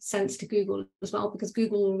make sense to Google as well, because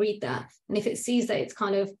Google will read that. And if it sees that it's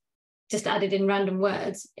kind of just added in random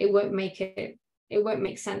words, it won't make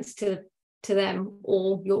sense to them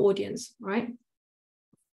or your audience, right?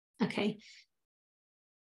 Okay.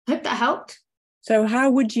 Hope that helped. So how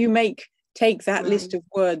would you take that list of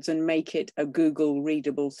words and make it a Google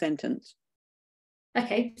readable sentence?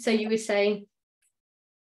 Okay, so you would say,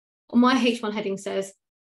 my H1 heading says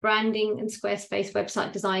branding and Squarespace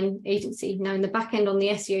website design agency. Now in the back end on the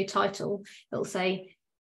SEO title, it'll say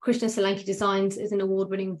Krishna Solanki Designs is an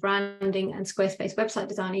award-winning branding and Squarespace website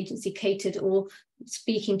design agency catered or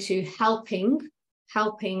speaking to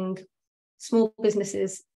helping small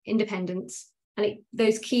businesses, independents, and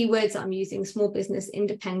those keywords that I'm using, small business,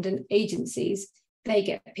 independent agencies, they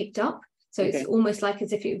get picked up. So it's almost like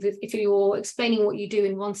as if you're explaining what you do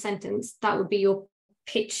in one sentence, that would be your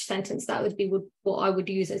pitch sentence. That would be what I would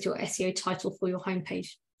use as your SEO title for your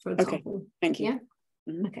homepage, for example. Okay, thank you. Yeah.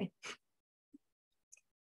 Mm-hmm. Okay.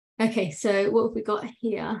 Okay, so what have we got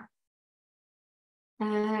here?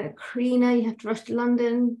 Karina, you have to rush to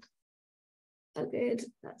London. Oh, good.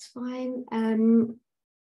 That's fine.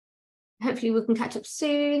 Hopefully we can catch up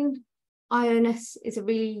soon. IONS is a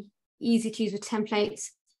really easy to use with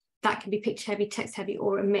templates. That can be picture heavy, text heavy,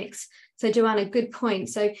 or a mix. So Joanna, good point.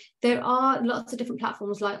 So there are lots of different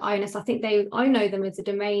platforms like IONS. I know them as a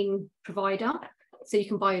domain provider. So you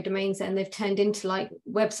can buy your domains there, and they've turned into like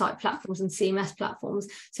website platforms and CMS platforms.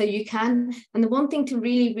 So you can, and the one thing to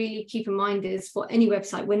really, really keep in mind is for any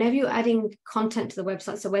website, whenever you're adding content to the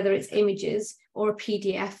website, so whether it's images or a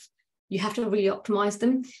PDF, you have to really optimize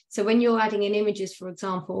them. So when you're adding in images, for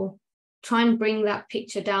example, try and bring that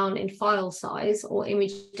picture down in file size or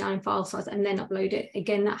image down in file size and then upload it.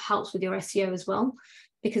 Again, that helps with your SEO as well,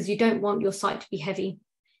 because you don't want your site to be heavy,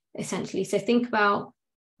 essentially. So think about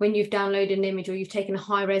when you've downloaded an image or you've taken a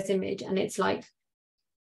high-res image and it's like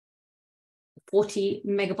 40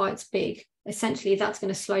 megabytes big. Essentially, that's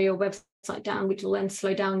going to slow your website down, which will then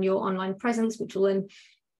slow down your online presence, which will then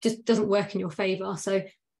just doesn't work in your favor. So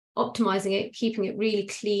optimizing it, keeping it really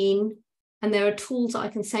clean. And there are tools that I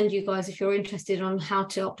can send you guys if you're interested on how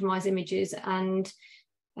to optimize images and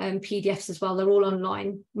PDFs as well. They're all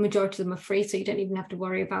online. The majority of them are free, so you don't even have to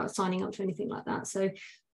worry about signing up to anything like that. So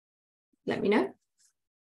let me know.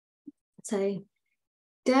 So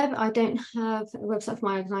Deb, I don't have a website for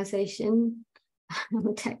my organization. I'm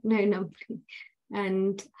a techno number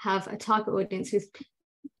and have a target audience who's,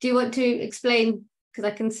 do you want to explain? Because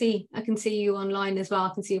I can see you online as well.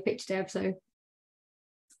 I can see your picture, Deb.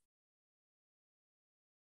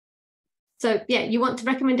 So yeah, you want a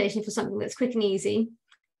recommendation for something that's quick and easy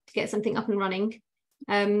to get something up and running.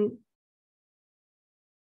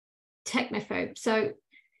 Technophobe. So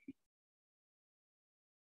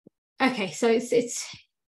okay, so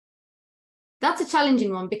that's a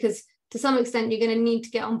challenging one, because to some extent you're going to need to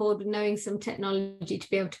get on board with knowing some technology to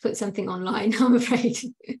be able to put something online, I'm afraid.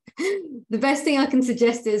 The best thing I can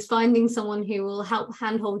suggest is finding someone who will help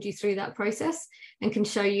handhold you through that process and can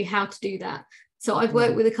show you how to do that. So I've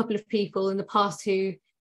worked with a couple of people in the past who,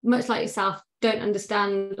 much like yourself, don't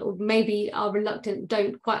understand, or maybe are reluctant,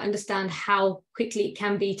 don't quite understand how quickly it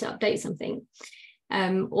can be to update something,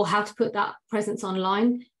 or how to put that presence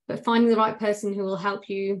online. But finding the right person who will help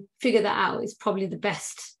you figure that out is probably the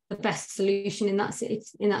best solution in that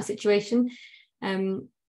situation. And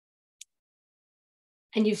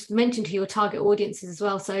you've mentioned who your target audience is as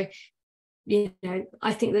well. So, you know,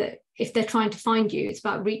 I think that if they're trying to find you, it's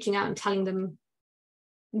about reaching out and telling them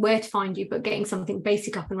where to find you, but getting something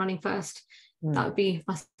basic up and running first. That would be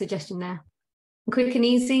my suggestion there. Quick and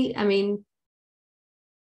easy. I mean,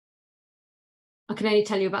 I can only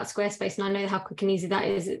tell you about Squarespace, and I know how quick and easy that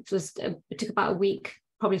is. It took about a week,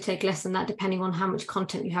 probably take less than that, depending on how much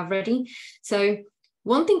content you have ready. So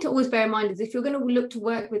one thing to always bear in mind is if you're going to look to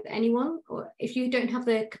work with anyone, or if you don't have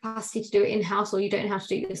the capacity to do it in-house, or you don't have to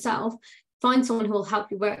do it yourself, find someone who will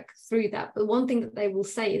help you work through that. But one thing that they will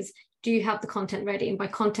say is, do you have the content ready? And by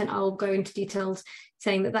content, I will go into details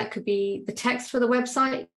saying that could be the text for the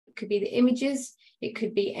website, it could be the images, it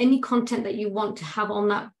could be any content that you want to have on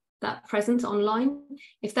that presence online.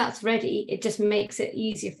 If that's ready, it just makes it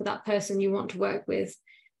easier for that person you want to work with,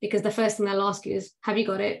 because the first thing they'll ask you is, have you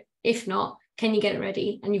got it? If not, can you get it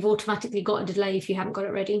ready? And you've automatically got a delay if you haven't got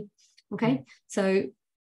it ready. Okay, so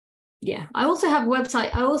yeah, I also have a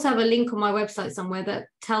website. I also have a link on my website somewhere that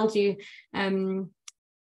tells you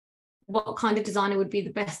what kind of designer would be the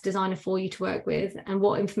best designer for you to work with, and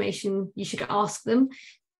what information you should ask them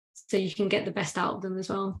so you can get the best out of them as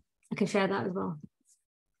well. I can share that as well.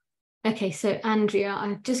 Okay, so Andrea,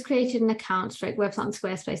 I've just created an account straight website on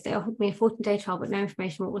Squarespace. They offered me a 14-day trial, but no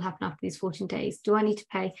information what will happen after these 14 days. Do I need to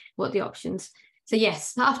pay? What are the options? So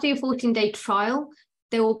yes, after your 14-day trial,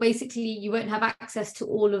 there will basically, you won't have access to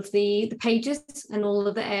all of the pages and all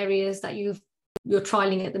of the areas that you're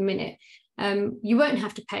trialing at the minute. You won't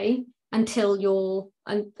have to pay until or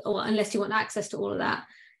unless you want access to all of that.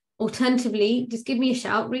 Alternatively, just give me a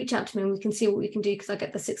shout, reach out to me and we can see what we can do, because I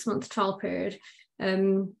get the 6-month trial period.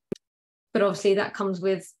 But obviously that comes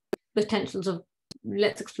with potentials of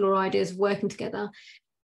let's explore ideas of working together.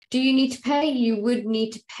 Do you need to pay? You would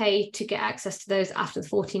need to pay to get access to those after the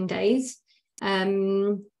 14 days.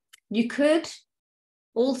 You could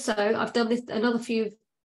also, I've done this, another few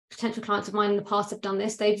potential clients of mine in the past have done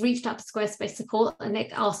this. They've reached out to Squarespace support and they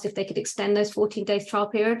asked if they could extend those 14 days trial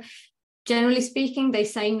period. Generally speaking, they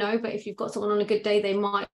say no, but if you've got someone on a good day, they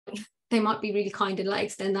might be really kind and like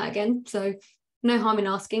extend that again. So no harm in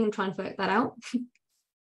asking and trying to work that out.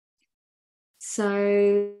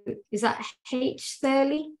 So is that H.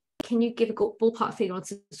 Thurley? Can you give a ballpark figure on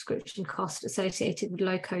subscription cost associated with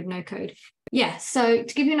low code, no code? Yeah, so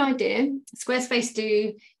to give you an idea, Squarespace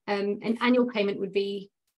do an annual payment would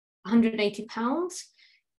be £180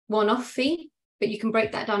 one-off fee, but you can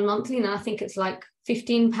break that down monthly. And I think it's like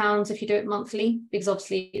 £15 if you do it monthly, because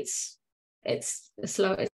obviously it's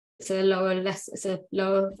a lower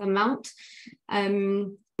amount.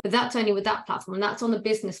 But that's only with that platform, and that's on the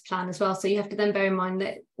business plan as well. So you have to then bear in mind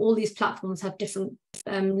that all these platforms have different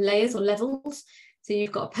layers or levels. So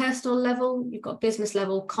you've got a personal level, you've got business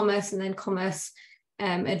level, commerce, and then commerce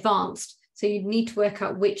advanced. So you need to work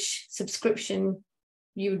out which subscription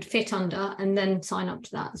you would fit under and then sign up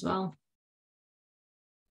to that as well.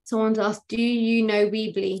 Someone's asked, do you know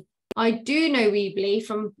Weebly? I do know Weebly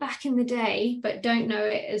from back in the day, but don't know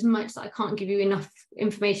it as much that I can't give you enough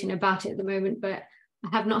information about it at the moment, but I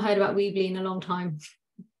have not heard about Weebly in a long time.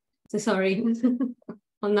 So sorry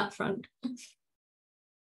on that front.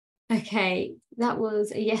 Okay, that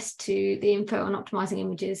was a yes to the info on optimizing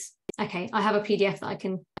images. Okay, I have a PDF that I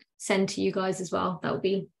can send to you guys as well. That would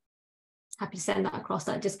be happy to send that across.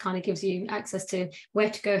 That just kind of gives you access to where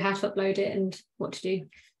to go, how to upload it and what to do.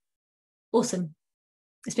 Awesome.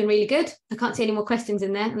 It's been really good. I can't see any more questions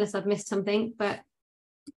in there unless I've missed something, but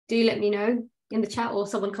do let me know in the chat or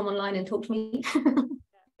someone come online and talk to me.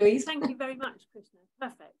 Louise. Thank you very much, Krishna.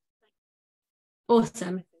 Perfect.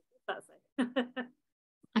 Awesome.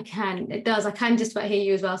 It does. I can just about hear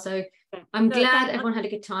you as well. So I'm glad everyone had a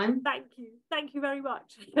good time. Thank you. Thank you very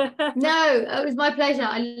much. No, it was my pleasure.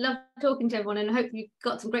 I love talking to everyone and I hope you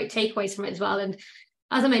got some great takeaways from it as well. And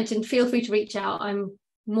as I mentioned, feel free to reach out. I'm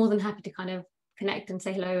more than happy to kind of connect and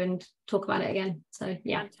say hello and talk about it again. So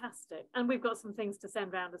yeah. Fantastic. And we've got some things to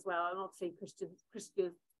send around as well. And obviously Krishna's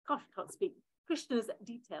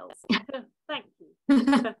details. Thank you.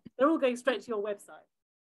 They're all going straight to your website.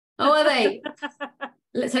 Oh, are they?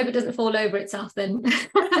 Let's hope it doesn't fall over itself then.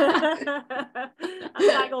 And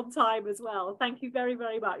bang on time as well. Thank you very,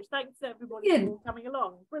 very much. Thanks everybody for coming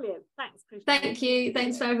along. Brilliant. Thanks, Krishna. Thank you.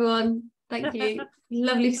 Thanks for everyone. Thank you.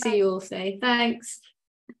 Lovely to see you all today. Thanks.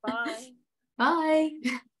 Bye. Bye.